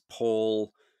this is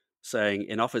Paul saying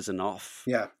enough is enough.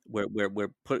 Yeah,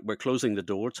 we're closing the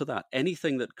door to that.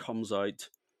 Anything that comes out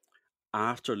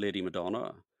after Lady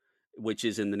Madonna, which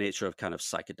is in the nature of kind of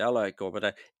psychedelic or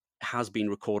whatever, has been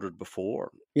recorded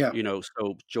before. Yeah,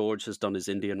 so George has done his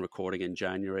Indian recording in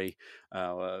January.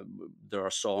 There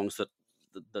are songs that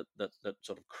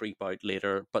sort of creep out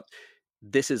later, but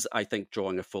this is, I think,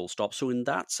 drawing a full stop. So in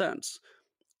that sense,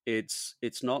 it's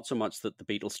not so much that the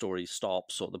Beatles story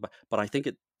stops, but I think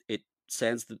it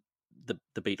sends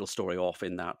the Beatles story off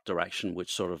in that direction,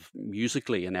 which sort of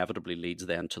musically inevitably leads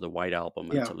then to the White Album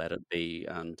and to Let It Be.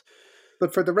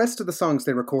 But for the rest of the songs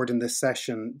they record in this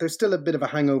session, there's still a bit of a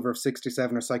hangover of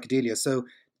 67 or psychedelia. So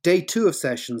day 2 of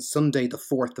sessions, Sunday the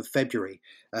 4th of February,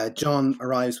 John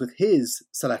arrives with his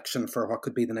selection for what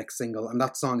could be the next single, and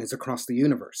that song is Across the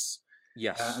Universe.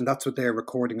 Yes. And that's what they're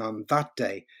recording on that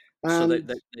day. So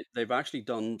they've actually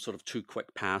done sort of 2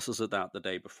 quick passes at that the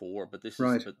day before, but this is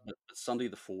right. But Sunday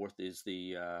the 4th is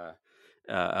the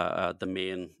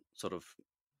main sort of,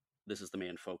 this is the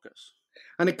main focus.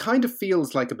 And it kind of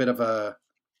feels like a bit of a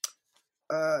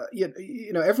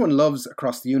everyone loves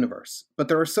Across the Universe, but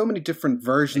there are so many different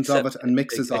versions of it and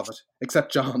mixes of it,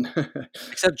 except John.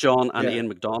 Except John and Ian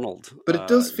MacDonald. But it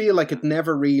does feel like it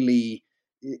never really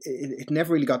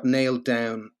got nailed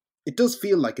down. It does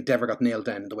feel like it never got nailed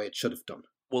down in the way it should have done.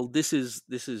 Well, this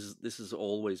has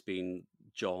always been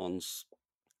John's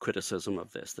criticism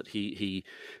of this, that he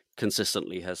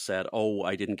consistently has said,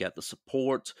 I didn't get the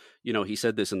support. He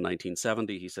said this in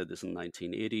 1970, he said this in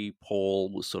 1980.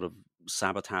 Paul was sort of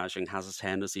sabotaging, has a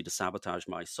tendency to sabotage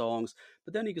my songs.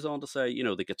 But then he goes on to say,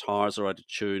 the guitars are out of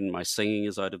tune, my singing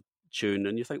is out of tune.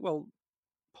 And you think, well,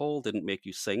 Paul didn't make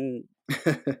you sing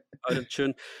out of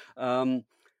tune.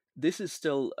 This is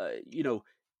still,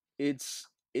 it's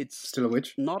Still a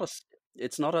witch.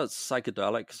 It's not a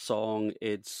psychedelic song.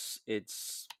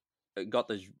 It's got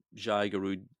the Jai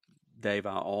Guru Deva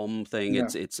Om thing. Yeah.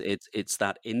 It's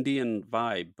that Indian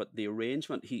vibe, but the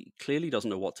arrangement, he clearly doesn't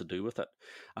know what to do with it.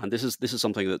 And this is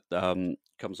something that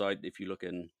comes out if you look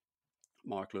in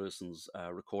Mark Lewison's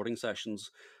recording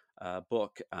sessions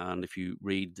book, and if you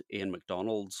read Ian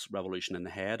MacDonald's Revolution in the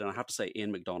Head. And I have to say,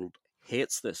 Ian MacDonald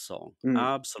hates this song,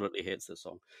 absolutely hates this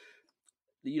song.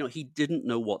 He didn't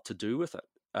know what to do with it.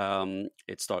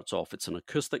 It starts off, it's an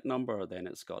acoustic number, then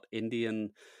it's got Indian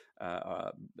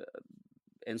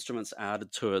instruments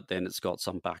added to it, then it's got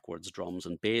some backwards drums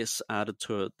and bass added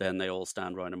to it, then they all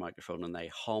stand around a microphone and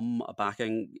they hum a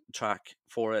backing track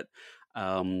for it.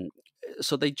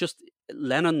 So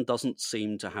Lennon doesn't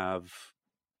seem to have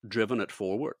driven it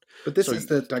forward. But this is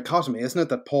the dichotomy, isn't it?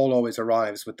 That Paul always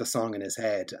arrives with the song in his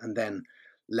head, and then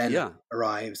Lennon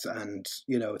arrives, and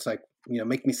it's like,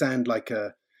 make me sound like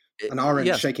an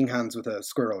orange shaking hands with a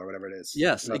squirrel or whatever it is.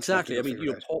 Yes, exactly. I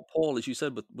mean, Paul, as you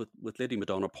said, with Lady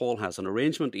Madonna, Paul has an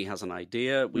arrangement. He has an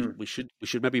idea. We should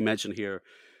maybe mention here,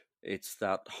 it's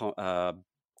that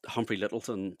Humphrey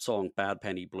Lyttelton song "Bad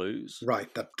Penny Blues,"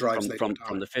 right? That drives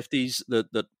from the 50s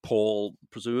that Paul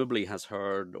presumably has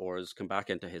heard or has come back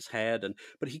into his head,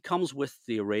 but he comes with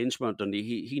the arrangement and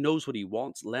he knows what he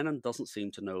wants. Lennon doesn't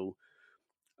seem to know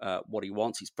what he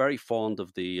wants. He's very fond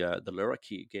of the lyric.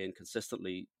 He again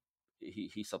consistently.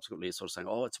 He subsequently is sort of saying,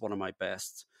 "Oh, it's one of my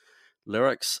best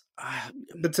lyrics."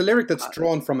 But it's a lyric that's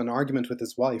drawn from an argument with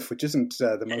his wife, which isn't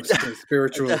the most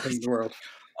spiritual thing in the world.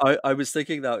 I was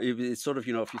thinking that it's sort of,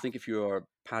 if you're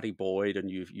Patty Boyd and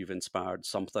you've inspired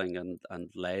something, and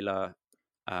Layla,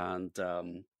 and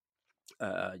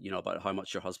about how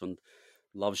much your husband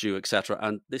loves you, etc.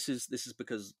 And this is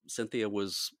because Cynthia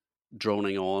was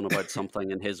droning on about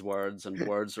something in his words, and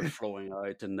words are flowing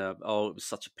out, and it was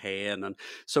such a pain. And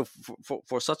so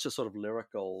for such a sort of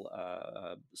lyrical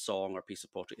song or piece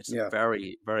of poetry, it's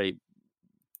very, very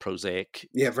prosaic,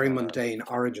 very mundane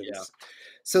origins.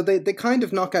 So they kind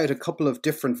of knock out a couple of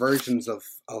different versions of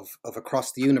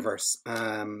Across the Universe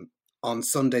on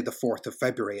Sunday the 4th of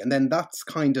February, and then that's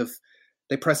kind of,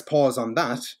 they press pause on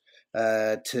that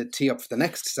to tee up for the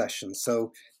next session.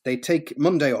 So they take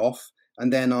Monday off,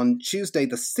 and then on Tuesday,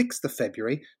 the 6th of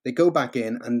February, they go back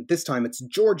in, and this time it's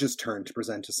George's turn to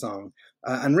present a song.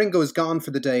 And Ringo is gone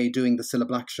for the day doing the Cilla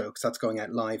Black show, because that's going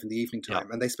out live in the evening time.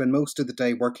 And they spend most of the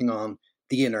day working on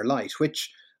The Inner Light,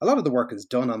 which a lot of the work is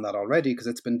done on that already, because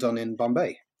it's been done in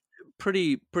Bombay.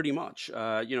 Pretty much.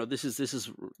 This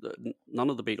is none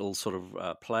of the Beatles sort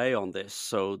of play on this.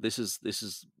 So this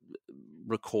is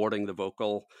recording the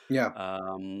vocal.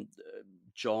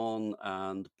 John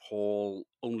and Paul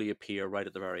only appear right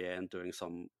at the very end doing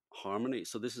some harmony.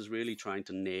 So this is really trying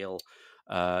to nail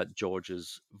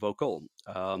George's vocal.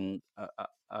 And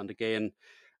again,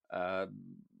 the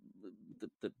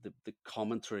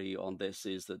commentary on this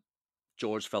is that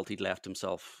George felt he'd left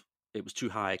himself, it was too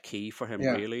high a key for him,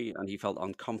 really, and he felt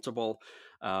uncomfortable,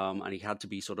 and he had to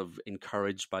be sort of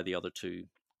encouraged by the other two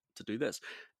to do this.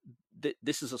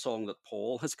 This is a song that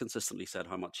Paul has consistently said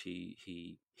how much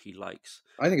he likes.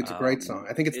 I think it's a great song.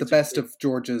 I think it's the best of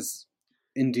George's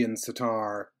Indian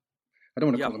sitar. I don't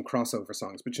want to call them crossover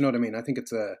songs, but you know what I mean. I think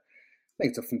it's a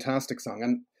fantastic song,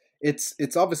 and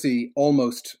it's obviously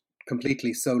almost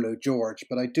completely solo George,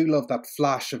 but I do love that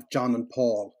flash of John and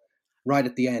Paul right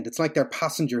at the end. It's like they're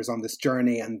passengers on this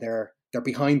journey, and they're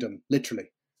behind him,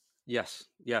 literally. Yes.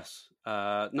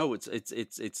 No,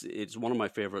 it's one of my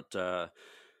favorite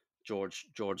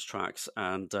George tracks.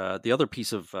 And the other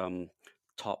piece of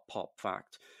top pop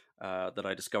fact that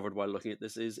I discovered while looking at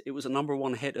this is it was a number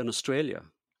one hit in Australia.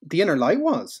 The Inner Light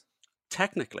was?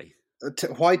 Technically.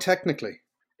 Why technically?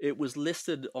 It was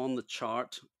listed on the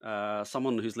chart.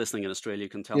 Someone who's listening in Australia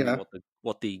can tell me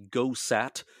what the Go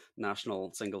Set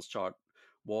national singles chart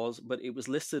was, but it was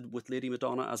listed with Lady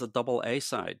Madonna as a double A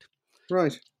side.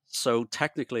 Right. So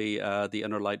technically, The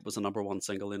Inner Light was a number one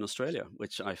single in Australia,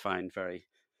 which I find very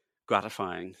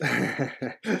gratifying.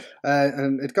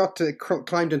 And it got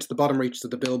climbed into the bottom reaches of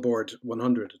the Billboard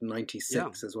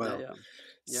 196 as well. Yeah.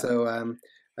 So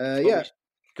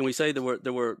can we say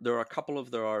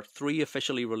there are three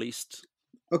officially released?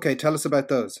 Okay, tell us about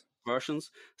those versions.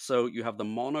 So you have the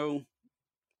mono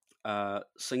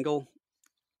single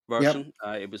version.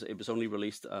 It was only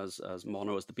released as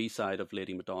mono, as the B-side of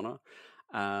Lady Madonna,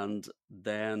 and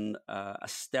then a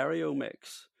stereo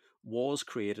mix was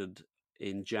created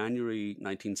in January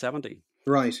 1970.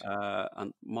 Right.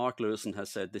 And Mark Lewison has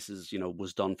said this is,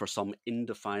 was done for some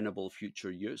indefinable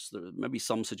future use. There may be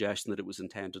some suggestion that it was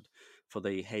intended for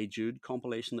the Hey Jude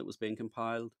compilation that was being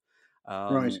compiled.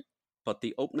 Right. But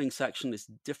the opening section is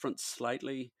different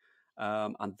slightly.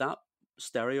 And that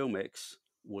stereo mix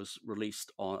was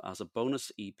released as a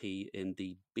bonus EP in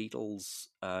the Beatles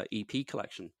EP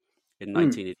collection in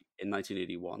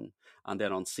 1981. And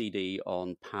then on CD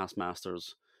on Past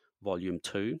Masters Volume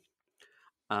 2.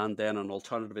 And then an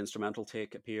alternative instrumental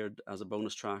take appeared as a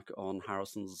bonus track on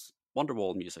Harrison's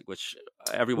Wonderwall music, which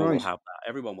everyone will have that.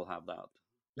 Everyone will have that.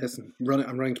 Listen,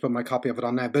 I'm running to put my copy of it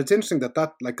on now. But it's interesting that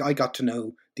like, I got to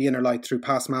know The Inner Light through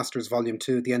Past Masters Volume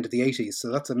 2 at the end of the 80s.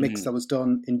 So that's a mix that was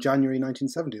done in January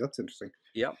 1970. That's interesting.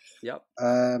 Yep, yep.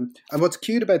 And what's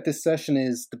cute about this session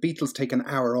is the Beatles take an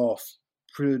hour off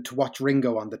to watch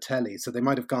Ringo on the telly. So they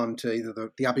might have gone to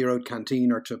either the Abbey Road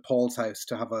Canteen or to Paul's house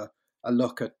to have a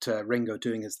look at Ringo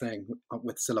doing his thing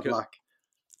with Cilla Black.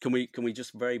 Can we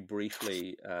just very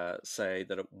briefly say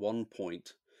that at one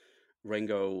point,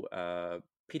 Ringo,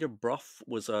 Peter Brough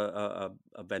was a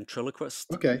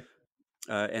ventriloquist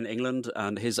in England,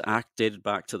 and his act dated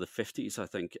back to the 50s, I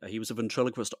think. He was a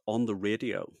ventriloquist on the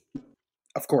radio.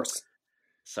 Of course.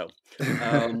 So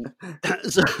Ringo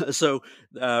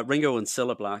and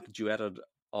Cilla Black duetted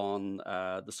on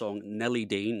the song Nellie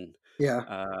Dean.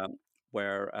 Yeah.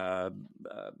 Where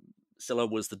Cilla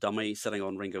was the dummy sitting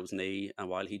on Ringo's knee, and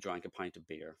while he drank a pint of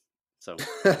beer. So,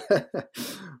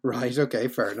 right, okay,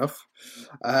 fair enough.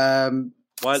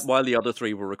 While the other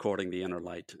three were recording The Inner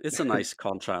Light, it's a nice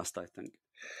contrast, I think.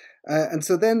 And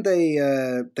so then they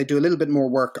do a little bit more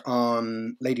work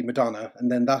on Lady Madonna,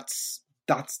 and then that's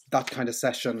that kind of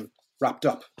session wrapped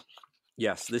up.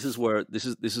 Yes, this is where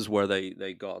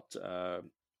they got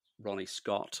Ronnie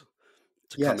Scott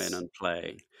to come in and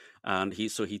play. And he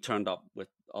turned up with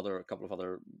a couple of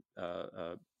other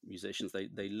musicians.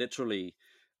 They literally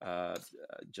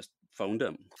just phoned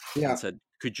him and said,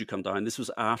 "Could you come down?" This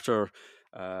was after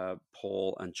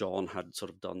Paul and John had sort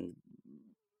of done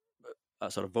a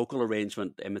sort of vocal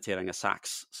arrangement imitating a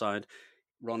sax sound.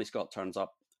 Ronnie Scott turns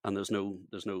up, and there's no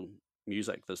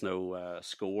music, there's no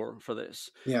score for this.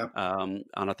 And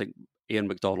I think Ian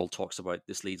MacDonald talks about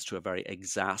this leads to a very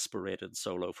exasperated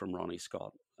solo from Ronnie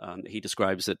Scott. And he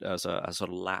describes it as a sort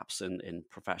of lapse in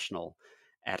professional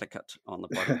etiquette on the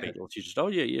part of the Beatles. You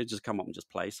just, just come up and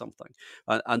just play something.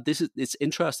 And it's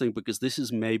interesting because this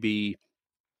is maybe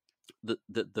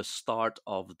the start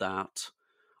of that.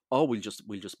 Oh, we'll just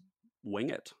wing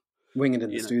it. Wing it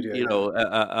in the studio.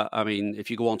 I mean,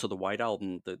 if you go onto the White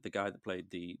Album, the guy that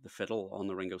played the fiddle on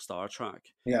the Ringo Starr track,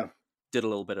 did a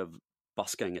little bit of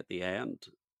busking at the end,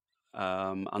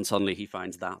 and suddenly he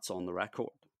finds that's on the record.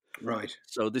 Right.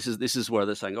 So this is where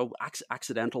they're saying, oh,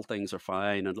 accidental things are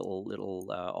fine, and little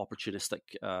opportunistic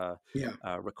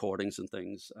recordings and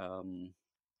things.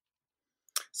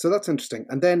 So that's interesting.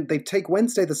 And then they take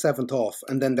Wednesday the 7th off,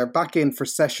 and then they're back in for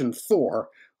session 4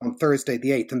 on Thursday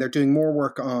the 8th, and they're doing more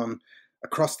work on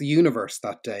Across the Universe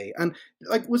that day. And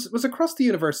like, was Across the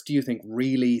Universe, do you think,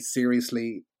 really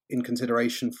seriously in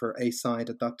consideration for A-side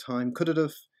at that time? Could it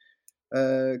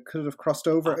have crossed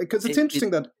over? Because it's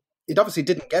interesting that it obviously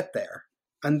didn't get there,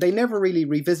 and they never really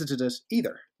revisited it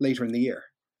either later in the year.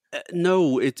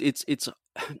 No, it's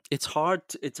hard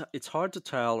to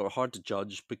tell or hard to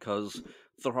judge because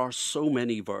there are so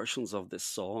many versions of this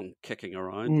song kicking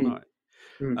around now,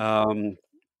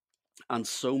 and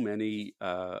so many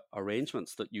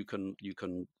arrangements that you can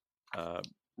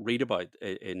read about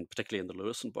particularly in the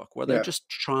Lewison book, where they're just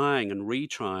trying and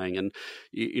retrying, and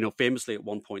famously at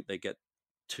one point they get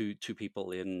two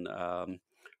people in.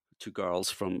 Two girls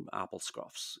from Apple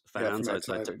Scruffs fans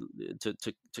outside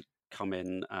to come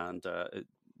in, and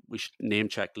we should name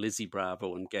check Lizzie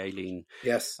Bravo and Gayleen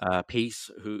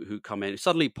Peace who come in.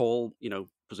 Suddenly Paul,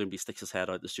 presumably sticks his head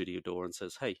out the studio door and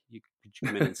says, "Hey, could you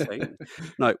come in and sing?"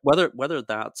 Now, whether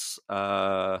that's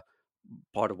part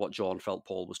of what John felt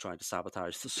Paul was trying to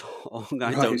sabotage the song,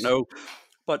 I don't know.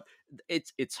 But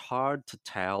it's hard to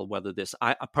tell whether this.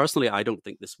 I personally don't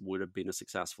think this would have been a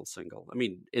successful single. I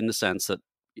mean, in the sense that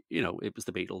it was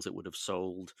the Beatles, it would have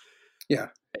sold. Yeah,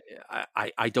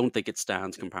 I don't think it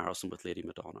stands comparison with Lady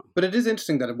Madonna. But it is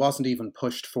interesting that it wasn't even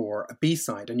pushed for a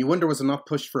B-side, and you wonder, was it not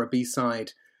pushed for a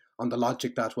B-side on the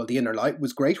logic that, well, The Inner Light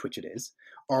was great, which it is,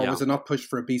 or was it not pushed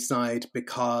for a B-side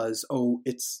because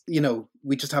it's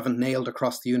we just haven't nailed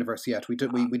Across the Universe yet. We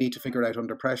need to figure it out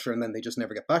under pressure, and then they just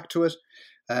never get back to it.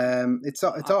 It's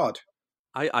odd.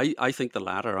 I think the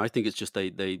latter. I think it's just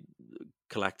they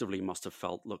collectively must have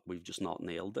felt, look, we've just not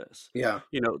nailed this. Yeah,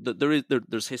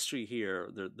 There's history here.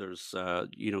 There's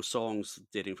songs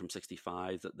dating from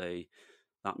 '65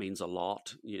 that means a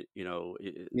lot.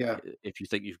 yeah, If you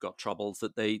think you've got troubles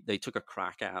that they took a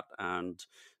crack at and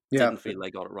yeah. didn't feel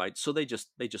they got it right, so they just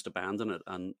abandon it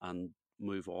and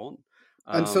move on.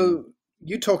 And Um, so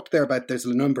you talked there about there's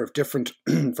a number of different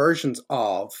versions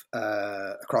of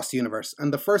Across the Universe.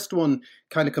 And the first one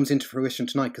kind of comes into fruition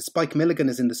tonight because Spike Milligan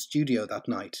is in the studio that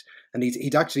night. And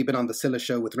he'd actually been on the Scylla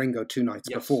show with Ringo 2 nights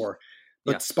yes, before.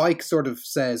 But yes, Spike sort of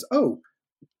says, oh,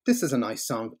 this is a nice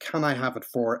song. Can I have it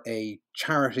for a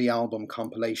charity album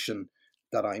compilation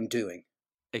that I'm doing?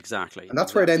 exactly, And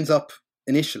that's where it exactly. ends up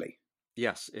initially.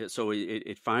 Yes, so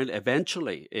it finally,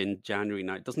 eventually in January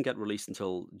night, doesn't get released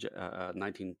until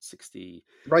 1969.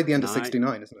 Right at the end of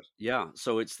 69, isn't it? Yeah,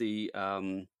 so it's the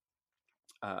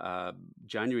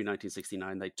January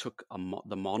 1969. They took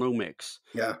the mono mix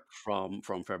Yeah, from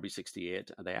February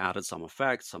 '68, and they added some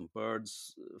effects, some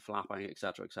birds flapping,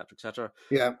 etc., etc., etc.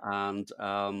 yeah, And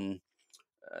uh,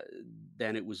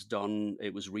 then it was done.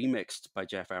 It was remixed by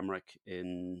Jeff Emerick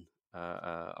in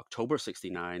October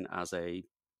 '69 as a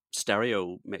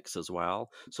stereo mix as well.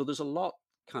 So there's a lot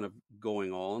kind of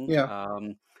going on. yeah,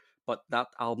 But that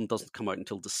album doesn't come out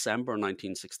until December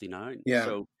 1969. yeah.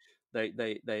 So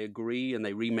they agree and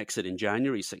they remix it in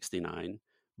January '69,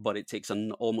 but it takes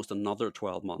almost another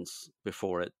 12 months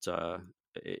before it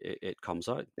comes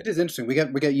out. It is interesting. We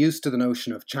get used to the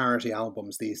notion of charity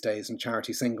albums these days and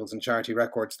charity singles and charity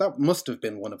records. That must have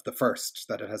been one of the first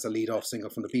that it has a lead-off single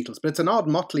from the Beatles. But it's an odd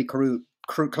motley crew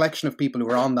collection of people who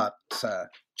were on that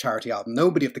charity album.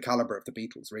 Nobody of the caliber of the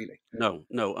Beatles, really. No,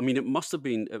 no. I mean, it must have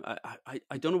been.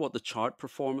 I don't know what the chart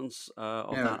performance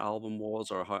of Yeah, that album was,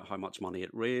 or how much money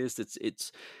it raised.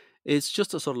 It's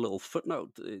just a sort of little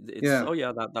footnote. It's, yeah, oh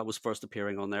yeah, that was first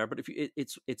appearing on there. But if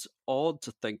it's odd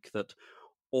to think that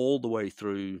all the way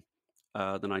through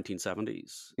the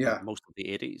 1970s, yeah. most of the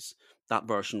 80s, that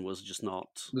version was just not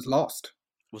It was lost.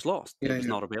 was lost. Yeah, It was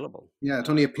yeah. not available. Yeah, it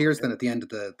only appears then at the end of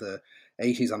the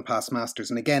 80s on Past Masters.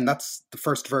 And again, that's the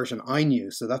first version I knew.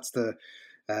 So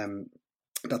um,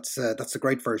 that's a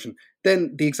great version.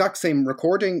 Then the exact same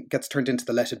recording gets turned into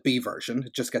the Let It Be version.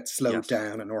 It just gets slowed Yes.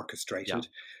 down and Yeah. orchestrated.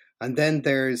 And then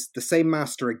there's the same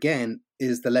master again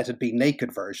is the Let It Be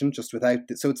Naked version, just without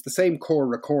so it's the same core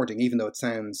recording, even though it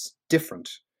sounds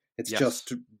different. It's Yes.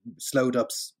 just slowed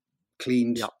up,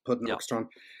 cleaned, Yeah. put an Yeah. orchestra on.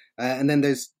 And then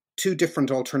there's two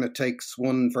different alternate takes,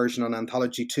 one version on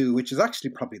Anthology 2, which is actually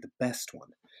probably the best one,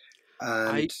 I,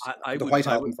 and I the would White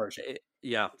I would Album version.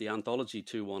 yeah, the Anthology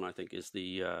 2 one I think is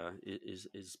the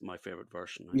is my favorite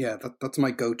version. I Yeah, think. that's my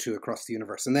go-to across the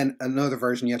universe. And then another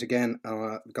version, yet again,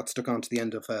 got stuck on to the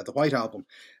end of the White Album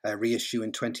reissue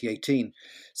in 2018.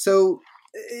 So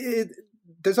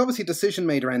there's obviously a decision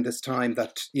made around this time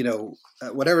that,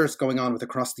 whatever's going on with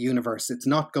Across the Universe, it's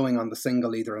not going on the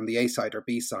single, either on the A side or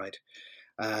B side.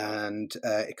 And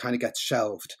it kind of gets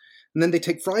shelved. And then they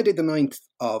take Friday the 9th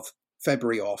of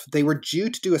February off. They were due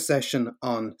to do a session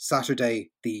on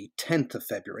Saturday the 10th of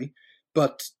February,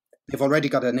 but they've already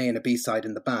got an A and a B side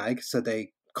in the bag, so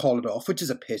they call it off, which is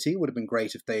a pity. It would have been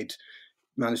great if they'd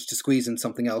managed to squeeze in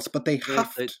something else, but they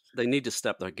have to. They need to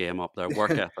step their game up. Their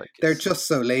work ethic. They're is- just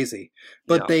so lazy.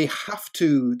 But Yeah. they have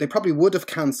to, they probably would have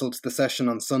cancelled the session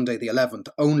on Sunday the 11th,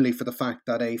 only for the fact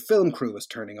that a film crew was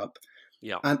turning up.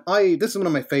 yeah. And this is one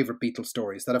of my favourite Beatles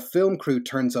stories, that a film crew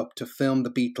turns up to film the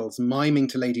Beatles miming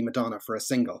to Lady Madonna for a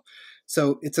single.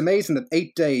 So it's amazing that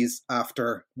 8 days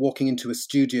after walking into a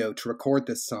studio to record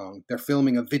this song, they're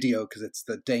filming a video because it's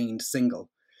the deigned single.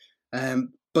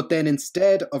 But then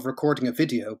instead of recording a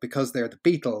video, because they're the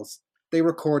Beatles, they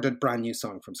recorded a brand new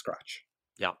song from scratch.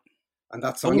 Yeah. And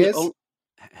that song Only- is on-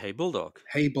 Hey Bulldog.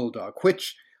 Hey Bulldog,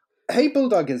 which Hey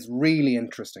Bulldog is really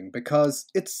interesting because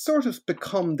it's sort of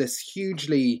become this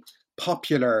hugely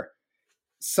popular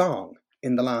song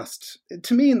in the last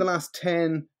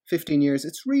 10, 15 years.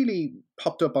 It's really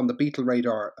popped up on the Beatle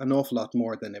radar an awful lot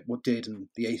more than it did in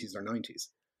the 80s or 90s.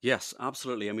 Yes,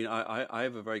 absolutely. I mean, I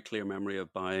have a very clear memory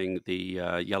of buying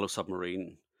the Yellow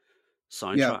Submarine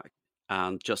soundtrack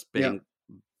and just Yeah. being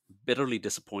bitterly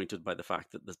disappointed by the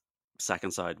fact that the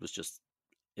second side was just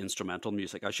instrumental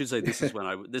music. I should say this is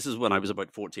when I was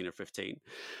about 14 or 15.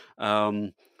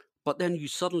 But then you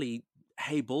suddenly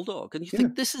Hey Bulldog, and you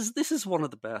think this is one of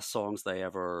the best songs they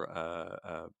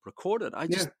ever recorded. I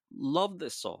just love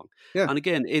this song. Yeah. And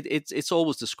again, it's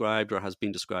always described or has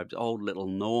been described, oh, little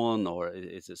known, or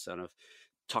it's this kind of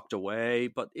tucked away.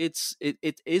 But it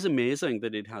is amazing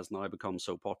that it has now become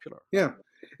so popular. Yeah,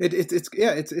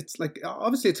 it's like,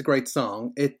 obviously it's a great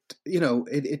song. It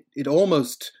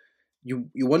almost, you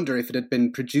wonder if it had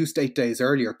been produced 8 days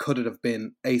earlier, could it have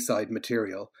been A-side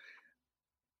material?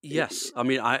 Yes, I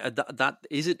mean, that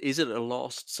is it. Is it a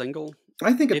lost single?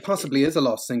 I think it possibly is a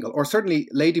lost single, or certainly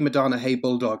Lady Madonna, Hey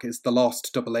Bulldog is the lost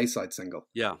double A-side single.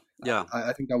 Yeah, yeah.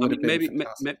 I think that would have been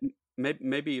fantastic.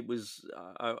 Maybe it was.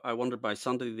 I wondered by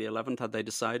Sunday the 11th, had they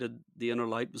decided The Inner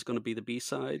Light was going to be the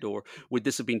B-side, or would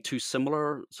this have been too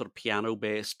similar, sort of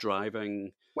piano-based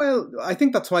driving? Well, I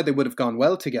think that's why they would have gone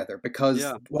well together, because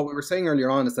Yeah. what we were saying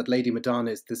earlier on is that Lady Madonna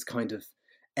is this kind of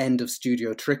end of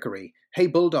studio trickery. Hey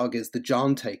Bulldog is the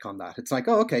John take on that. It's like,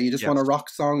 oh, okay, you just want a Yes. rock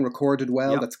song recorded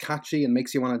well, Yeah. that's catchy and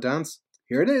makes you want to dance.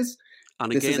 Here it is.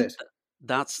 And This is again, it.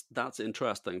 that's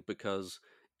interesting because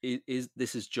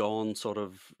this is John sort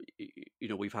of,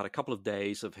 we've had a couple of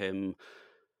days of him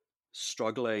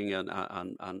struggling and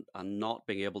not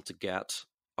being able to get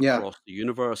Yeah. across the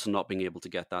universe and not being able to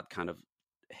get that kind of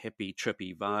hippie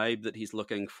trippy vibe that he's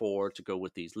looking for to go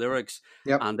with these lyrics.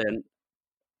 Yep. And then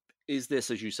is this,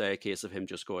 as you say, a case of him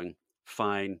just going,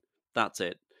 fine, that's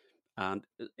it? And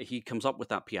he comes up with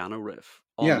that piano riff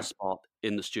on Yeah. the spot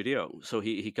in the studio. So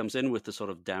he comes in with the sort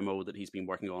of demo that he's been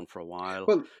working on for a while.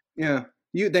 Well, yeah.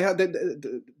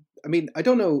 I mean, I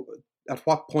don't know at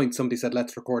what point somebody said,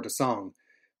 let's record a song,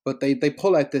 but they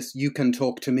pull out this "You Can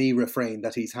Talk to Me" refrain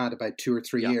that he's had about 2 or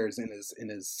 3 Yeah. years in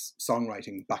his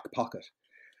songwriting back pocket.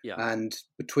 Yeah. And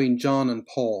between John and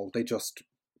Paul, they just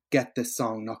get this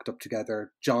song knocked up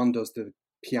together. John does the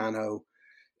piano,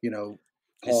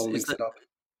 Paul links it up.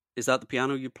 Is that the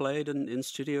piano you played in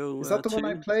studio? Is that the one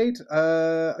I too? played?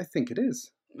 I think it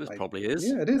is. It probably is.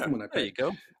 Yeah, it is the one I There you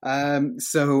played. go.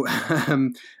 So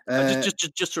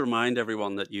Just to remind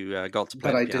everyone that you got to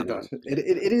play that the I piano. did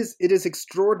that. It is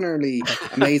extraordinarily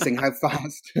amazing how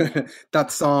fast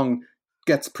that song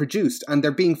gets produced, and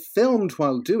they're being filmed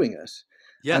while doing it.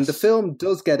 Yes. And the film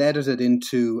does get edited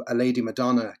into a Lady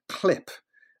Madonna clip.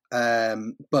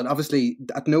 But obviously,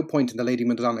 at no point in the Lady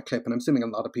Madonna clip, and I'm assuming a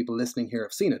lot of people listening here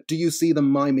have seen it, do you see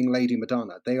them miming Lady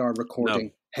Madonna? They are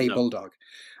recording Hey No. Bulldog.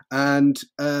 And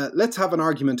let's have an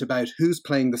argument about who's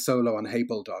playing the solo on Hey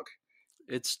Bulldog.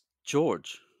 It's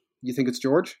George. You think it's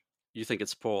George? You think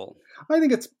it's Paul? I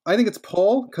think it's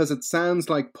Paul, because it sounds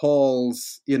like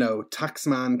Paul's,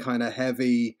 taxman kind of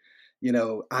heavy,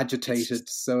 agitated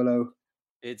solo.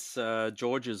 It's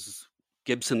George's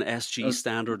Gibson SG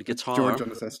standard guitar. George on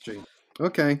his SG.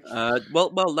 Okay.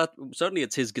 Well, that certainly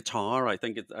it's his guitar. I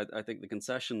think I think the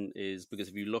concession is because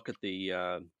if you look at the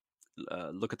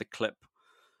clip,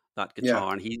 that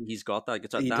guitar, and he's got that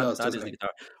guitar. That is the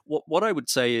guitar. What I would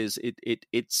say is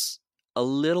it's a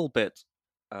little bit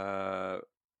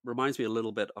reminds me a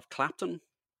little bit of Clapton.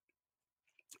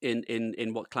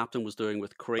 In what Clapton was doing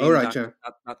with Cream,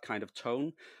 that kind of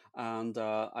tone, and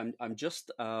I'm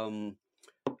just as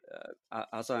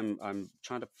I'm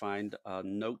trying to find a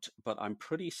note, but I'm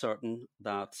pretty certain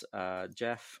that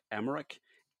Jeff Emmerich,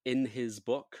 in his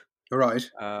book, right,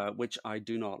 which I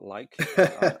do not like,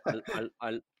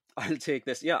 I'll take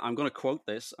this. Yeah, I'm going to quote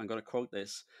this.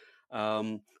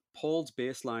 Paul's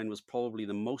bass line was probably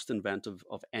the most inventive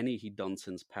of any he'd done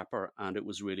since Pepper, and it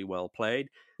was really well played.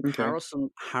 Okay.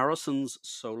 Harrison's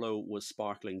solo was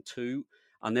sparkling too,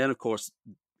 and then of course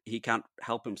he can't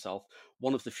help himself.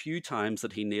 One of the few times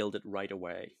that he nailed it right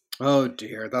away. Oh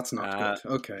dear, that's not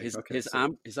good. Okay, his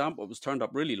amp was turned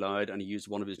up really loud, and he used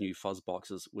one of his new fuzz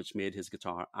boxes, which made his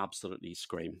guitar absolutely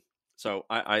scream. So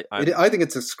I think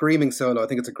it's a screaming solo. I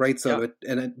think it's a great solo,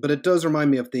 but it does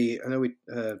remind me of I know we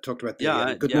talked about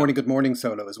the Good Morning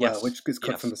solo as well, which is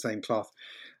cut from the same cloth.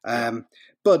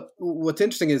 But what's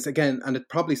interesting is, again, and it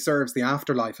probably serves the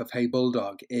afterlife of Hey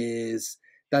Bulldog, is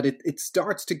that it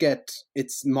starts to get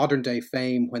its modern day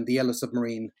fame when the Yellow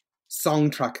Submarine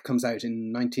song track comes out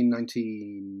in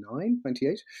 1999,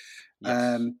 98.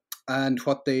 Yes. And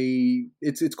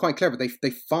it's quite clever. They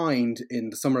find in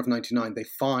the summer of 99, they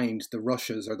find the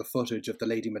rushes or the footage of the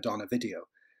Lady Madonna video.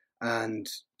 And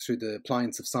through the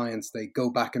appliance of science, they go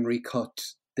back and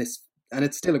recut this. And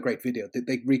it's still a great video.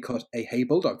 They recut a Hey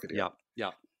Bulldog video.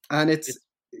 Yeah. And it's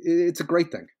a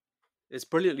great thing. It's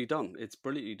brilliantly done.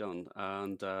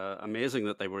 And amazing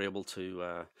that they were able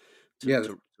to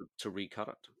recut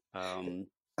it.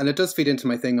 And it does feed into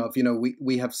my thing of,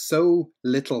 we have so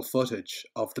little footage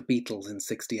of the Beatles in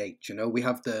 '68. We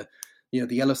have the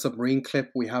Yellow Submarine clip.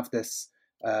 We have this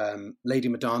Lady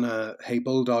Madonna Hey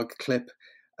Bulldog clip,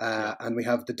 and we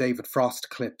have the David Frost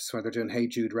clips where they're doing Hey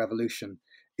Jude Revolution.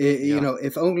 You know,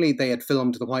 if only they had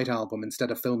filmed the White Album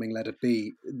instead of filming Let It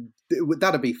Be,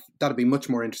 that'd be much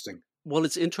more interesting. Well,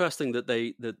 it's interesting that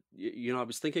I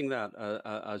was thinking that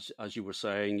as you were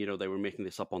saying, they were making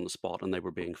this up on the spot and they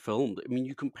were being filmed. I mean,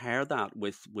 you compare that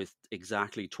with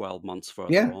exactly 12 months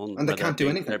further on, and they can't do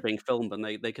anything. They're being filmed and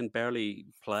they can barely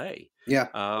play. Yeah.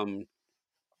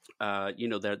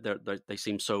 They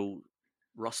seem so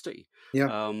rusty.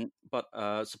 Yeah. But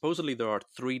supposedly there are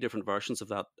 3 different versions of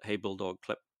that Hey Bulldog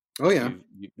clip. Oh yeah.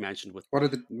 You mentioned with what are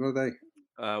they?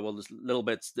 Well, there's little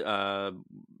bits.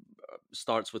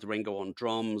 Starts with Ringo on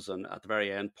drums, and at the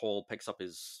very end, Paul picks up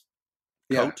his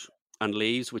coat and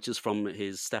leaves, which is from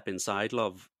his "Step Inside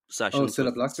Love" session. Oh,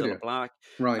 Cilla Black.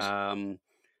 Right.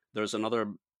 There's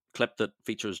another clip that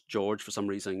features George for some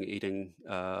reason eating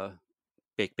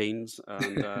baked beans,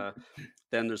 and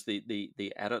then there's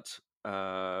the edit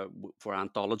for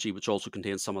Anthology, which also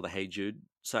contains some of the Hey Jude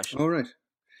session. All right.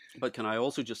 But can I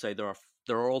also just say there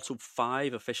are also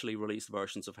 5 officially released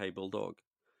versions of Hey Bulldog.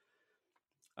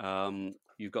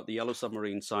 You've got the Yellow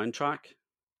Submarine soundtrack,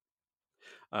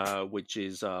 which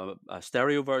is a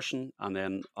stereo version, and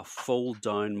then a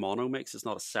fold-down mono mix. It's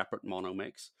not a separate mono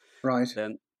mix. Right.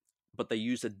 But they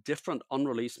used a different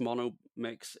unreleased mono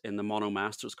mix in the Mono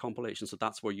Masters compilation, so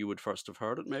that's where you would first have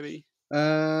heard it, maybe?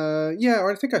 Yeah,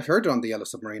 or I think I heard it on the Yellow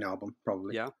Submarine album,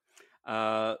 probably. Yeah.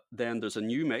 Then there's a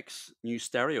new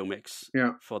stereo mix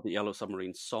for the Yellow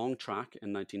Submarine song track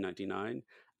in 1999,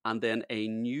 and then a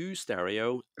new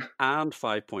stereo and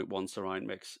 5.1 surround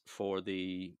mix for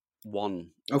the One.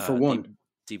 One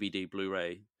DVD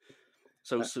Blu-ray.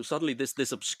 So suddenly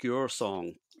this obscure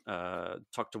song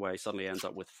tucked away suddenly ends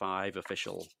up with 5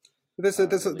 official.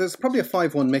 There's probably a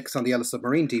 5.1 mix on the Yellow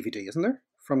Submarine DVD, isn't there?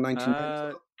 From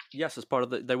 1990. Yes, as part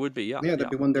of there would be, yeah, there'd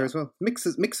be one there as well.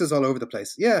 Mixes all over the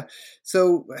place. Yeah.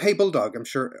 So Hey Bulldog, I'm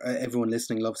sure everyone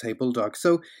listening loves Hey Bulldog.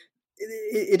 So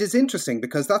it is interesting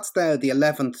because that's the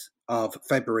 11th of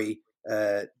February,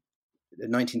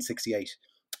 1968,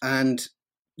 and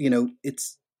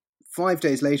it's 5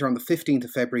 days later on the 15th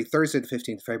of February, Thursday the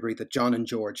 15th of February, that John and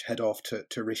George head off to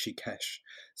Rishikesh.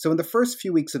 So in the first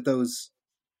few weeks of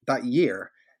that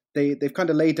year, they've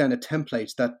kind of laid down a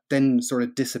template that then sort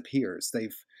of disappears.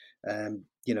 They've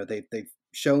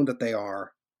shown that they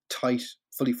are tight,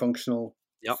 fully functional,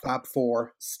 Fab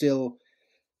Four, still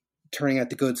turning out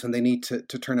the goods when they need to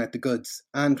turn out the goods.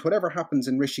 And whatever happens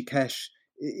in Rishikesh,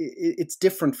 it's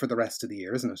different for the rest of the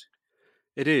year, isn't it?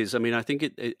 It is. I mean, I think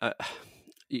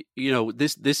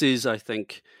this is, I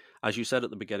think, as you said at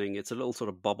the beginning, it's a little sort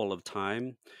of bubble of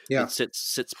time. Yeah. It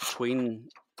sits between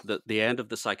the end of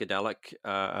the psychedelic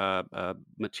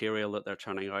material that they're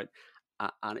turning out,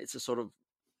 and it's a sort of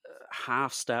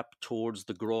half step towards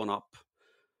the grown up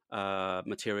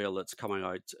material that's coming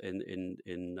out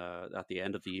in at the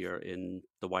end of the year in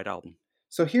the White Album.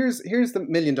 So here's the $1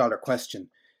 million question: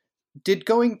 did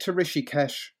going to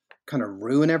Rishikesh kind of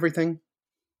ruin everything?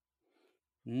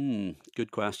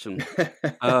 Good question.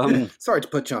 Sorry to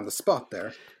put you on the spot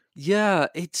there. Yeah,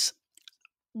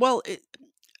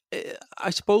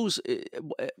 I suppose,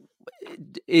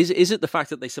 is it the fact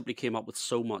that they simply came up with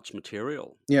so much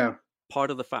material? Yeah.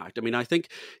 Part of the fact. I mean, I think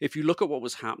if you look at what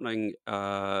was happening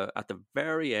at the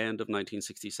very end of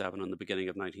 1967 and the beginning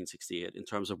of 1968 in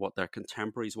terms of what their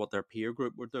contemporaries, what their peer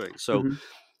group were doing. So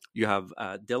you have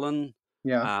Dylan.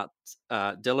 Yeah.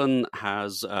 Dylan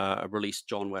has released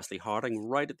John Wesley Harding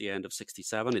right at the end of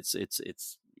 67.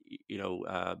 It's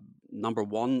number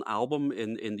 1 album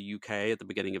in the UK at the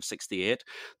beginning of 68.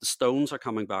 The Stones are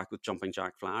coming back with Jumping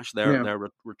Jack Flash. They're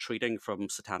retreating from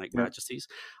Satanic Majesties.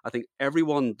 I think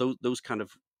everyone, those kind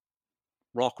of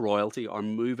rock royalty, are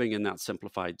moving in that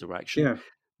simplified direction. Yeah.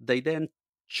 They then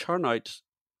churn out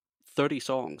 30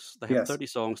 songs. They have 30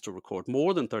 songs to record,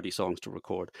 more than 30 songs to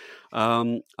record.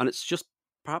 And it's just,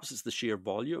 perhaps it's the sheer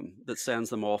volume that sends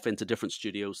them off into different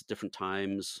studios at different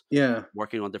times,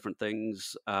 working on different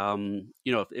things.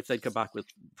 If they'd come back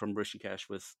from Rishikesh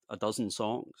with a dozen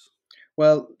songs.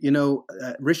 Well,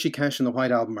 Rishikesh and the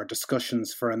White Album are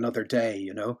discussions for another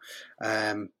day,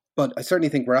 but I certainly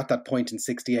think we're at that point in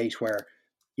 68 where,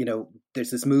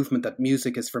 there's this movement that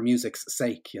music is for music's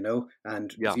sake,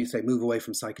 and as you say, move away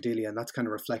from psychedelia, and that's kind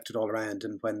of reflected all around.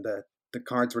 And when the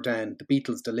cards were down, the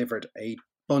Beatles delivered a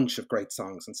bunch of great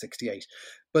songs in 68.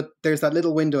 But there's that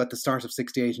little window at the start of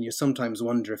 68, and you sometimes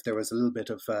wonder if there was a little bit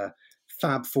of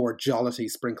Fab Four jollity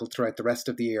sprinkled throughout the rest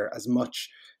of the year as much.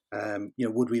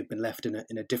 Would we have been left in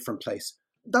a different place?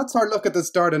 That's our look at the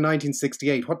start of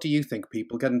 1968. What do you think,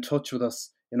 people? Get in touch with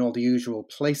us in all the usual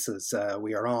places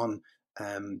we are on.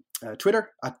 Twitter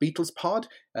at BeatlesPod.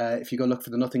 If you go look for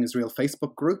the Nothing Is Real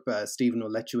Facebook group, Stephen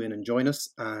will let you in and join us,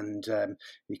 and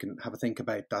you can have a think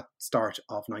about that start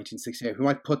of 1968. We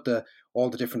might put all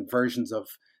the different versions of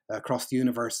Across the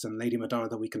Universe and Lady Madonna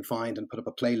that we can find and put up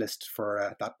a playlist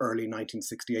for that early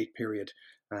 1968 period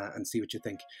and see what you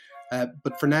think.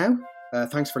 But for now,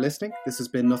 thanks for listening. This has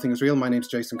been Nothing Is Real. My name's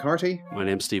Jason Carty. My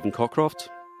name's Stephen Cockcroft.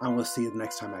 And we'll see you the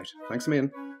next time out. Thanks a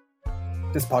million.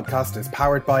 This podcast is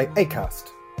powered by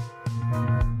Acast.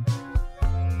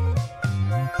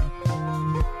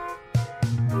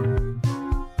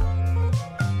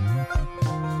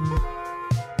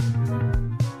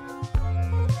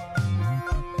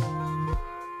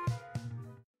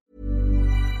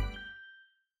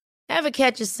 Ever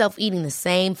catch yourself eating the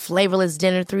same flavorless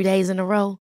dinner 3 days in a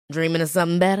row? Dreaming of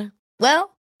something better?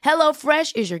 Well,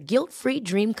 HelloFresh is your guilt-free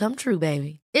dream come true,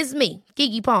 baby. It's me,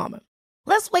 Keke Palmer.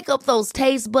 Let's wake up those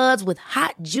taste buds with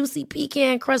hot, juicy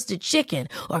pecan-crusted chicken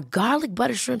or garlic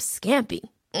butter shrimp scampi.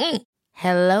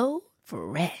 Hello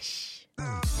Fresh.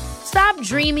 Stop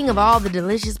dreaming of all the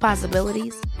delicious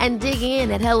possibilities and dig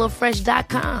in at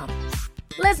HelloFresh.com.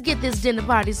 Let's get this dinner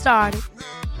party started.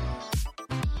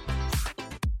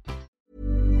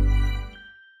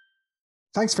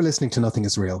 Thanks for listening to Nothing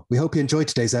Is Real. We hope you enjoyed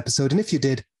today's episode, and if you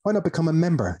did, why not become a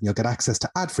member? You'll get access to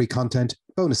ad-free content,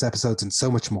 bonus episodes, and so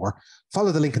much more.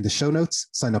 Follow the link in the show notes,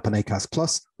 sign up on Acast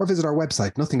Plus, or visit our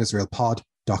website,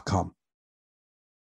 nothingisrealpod.com.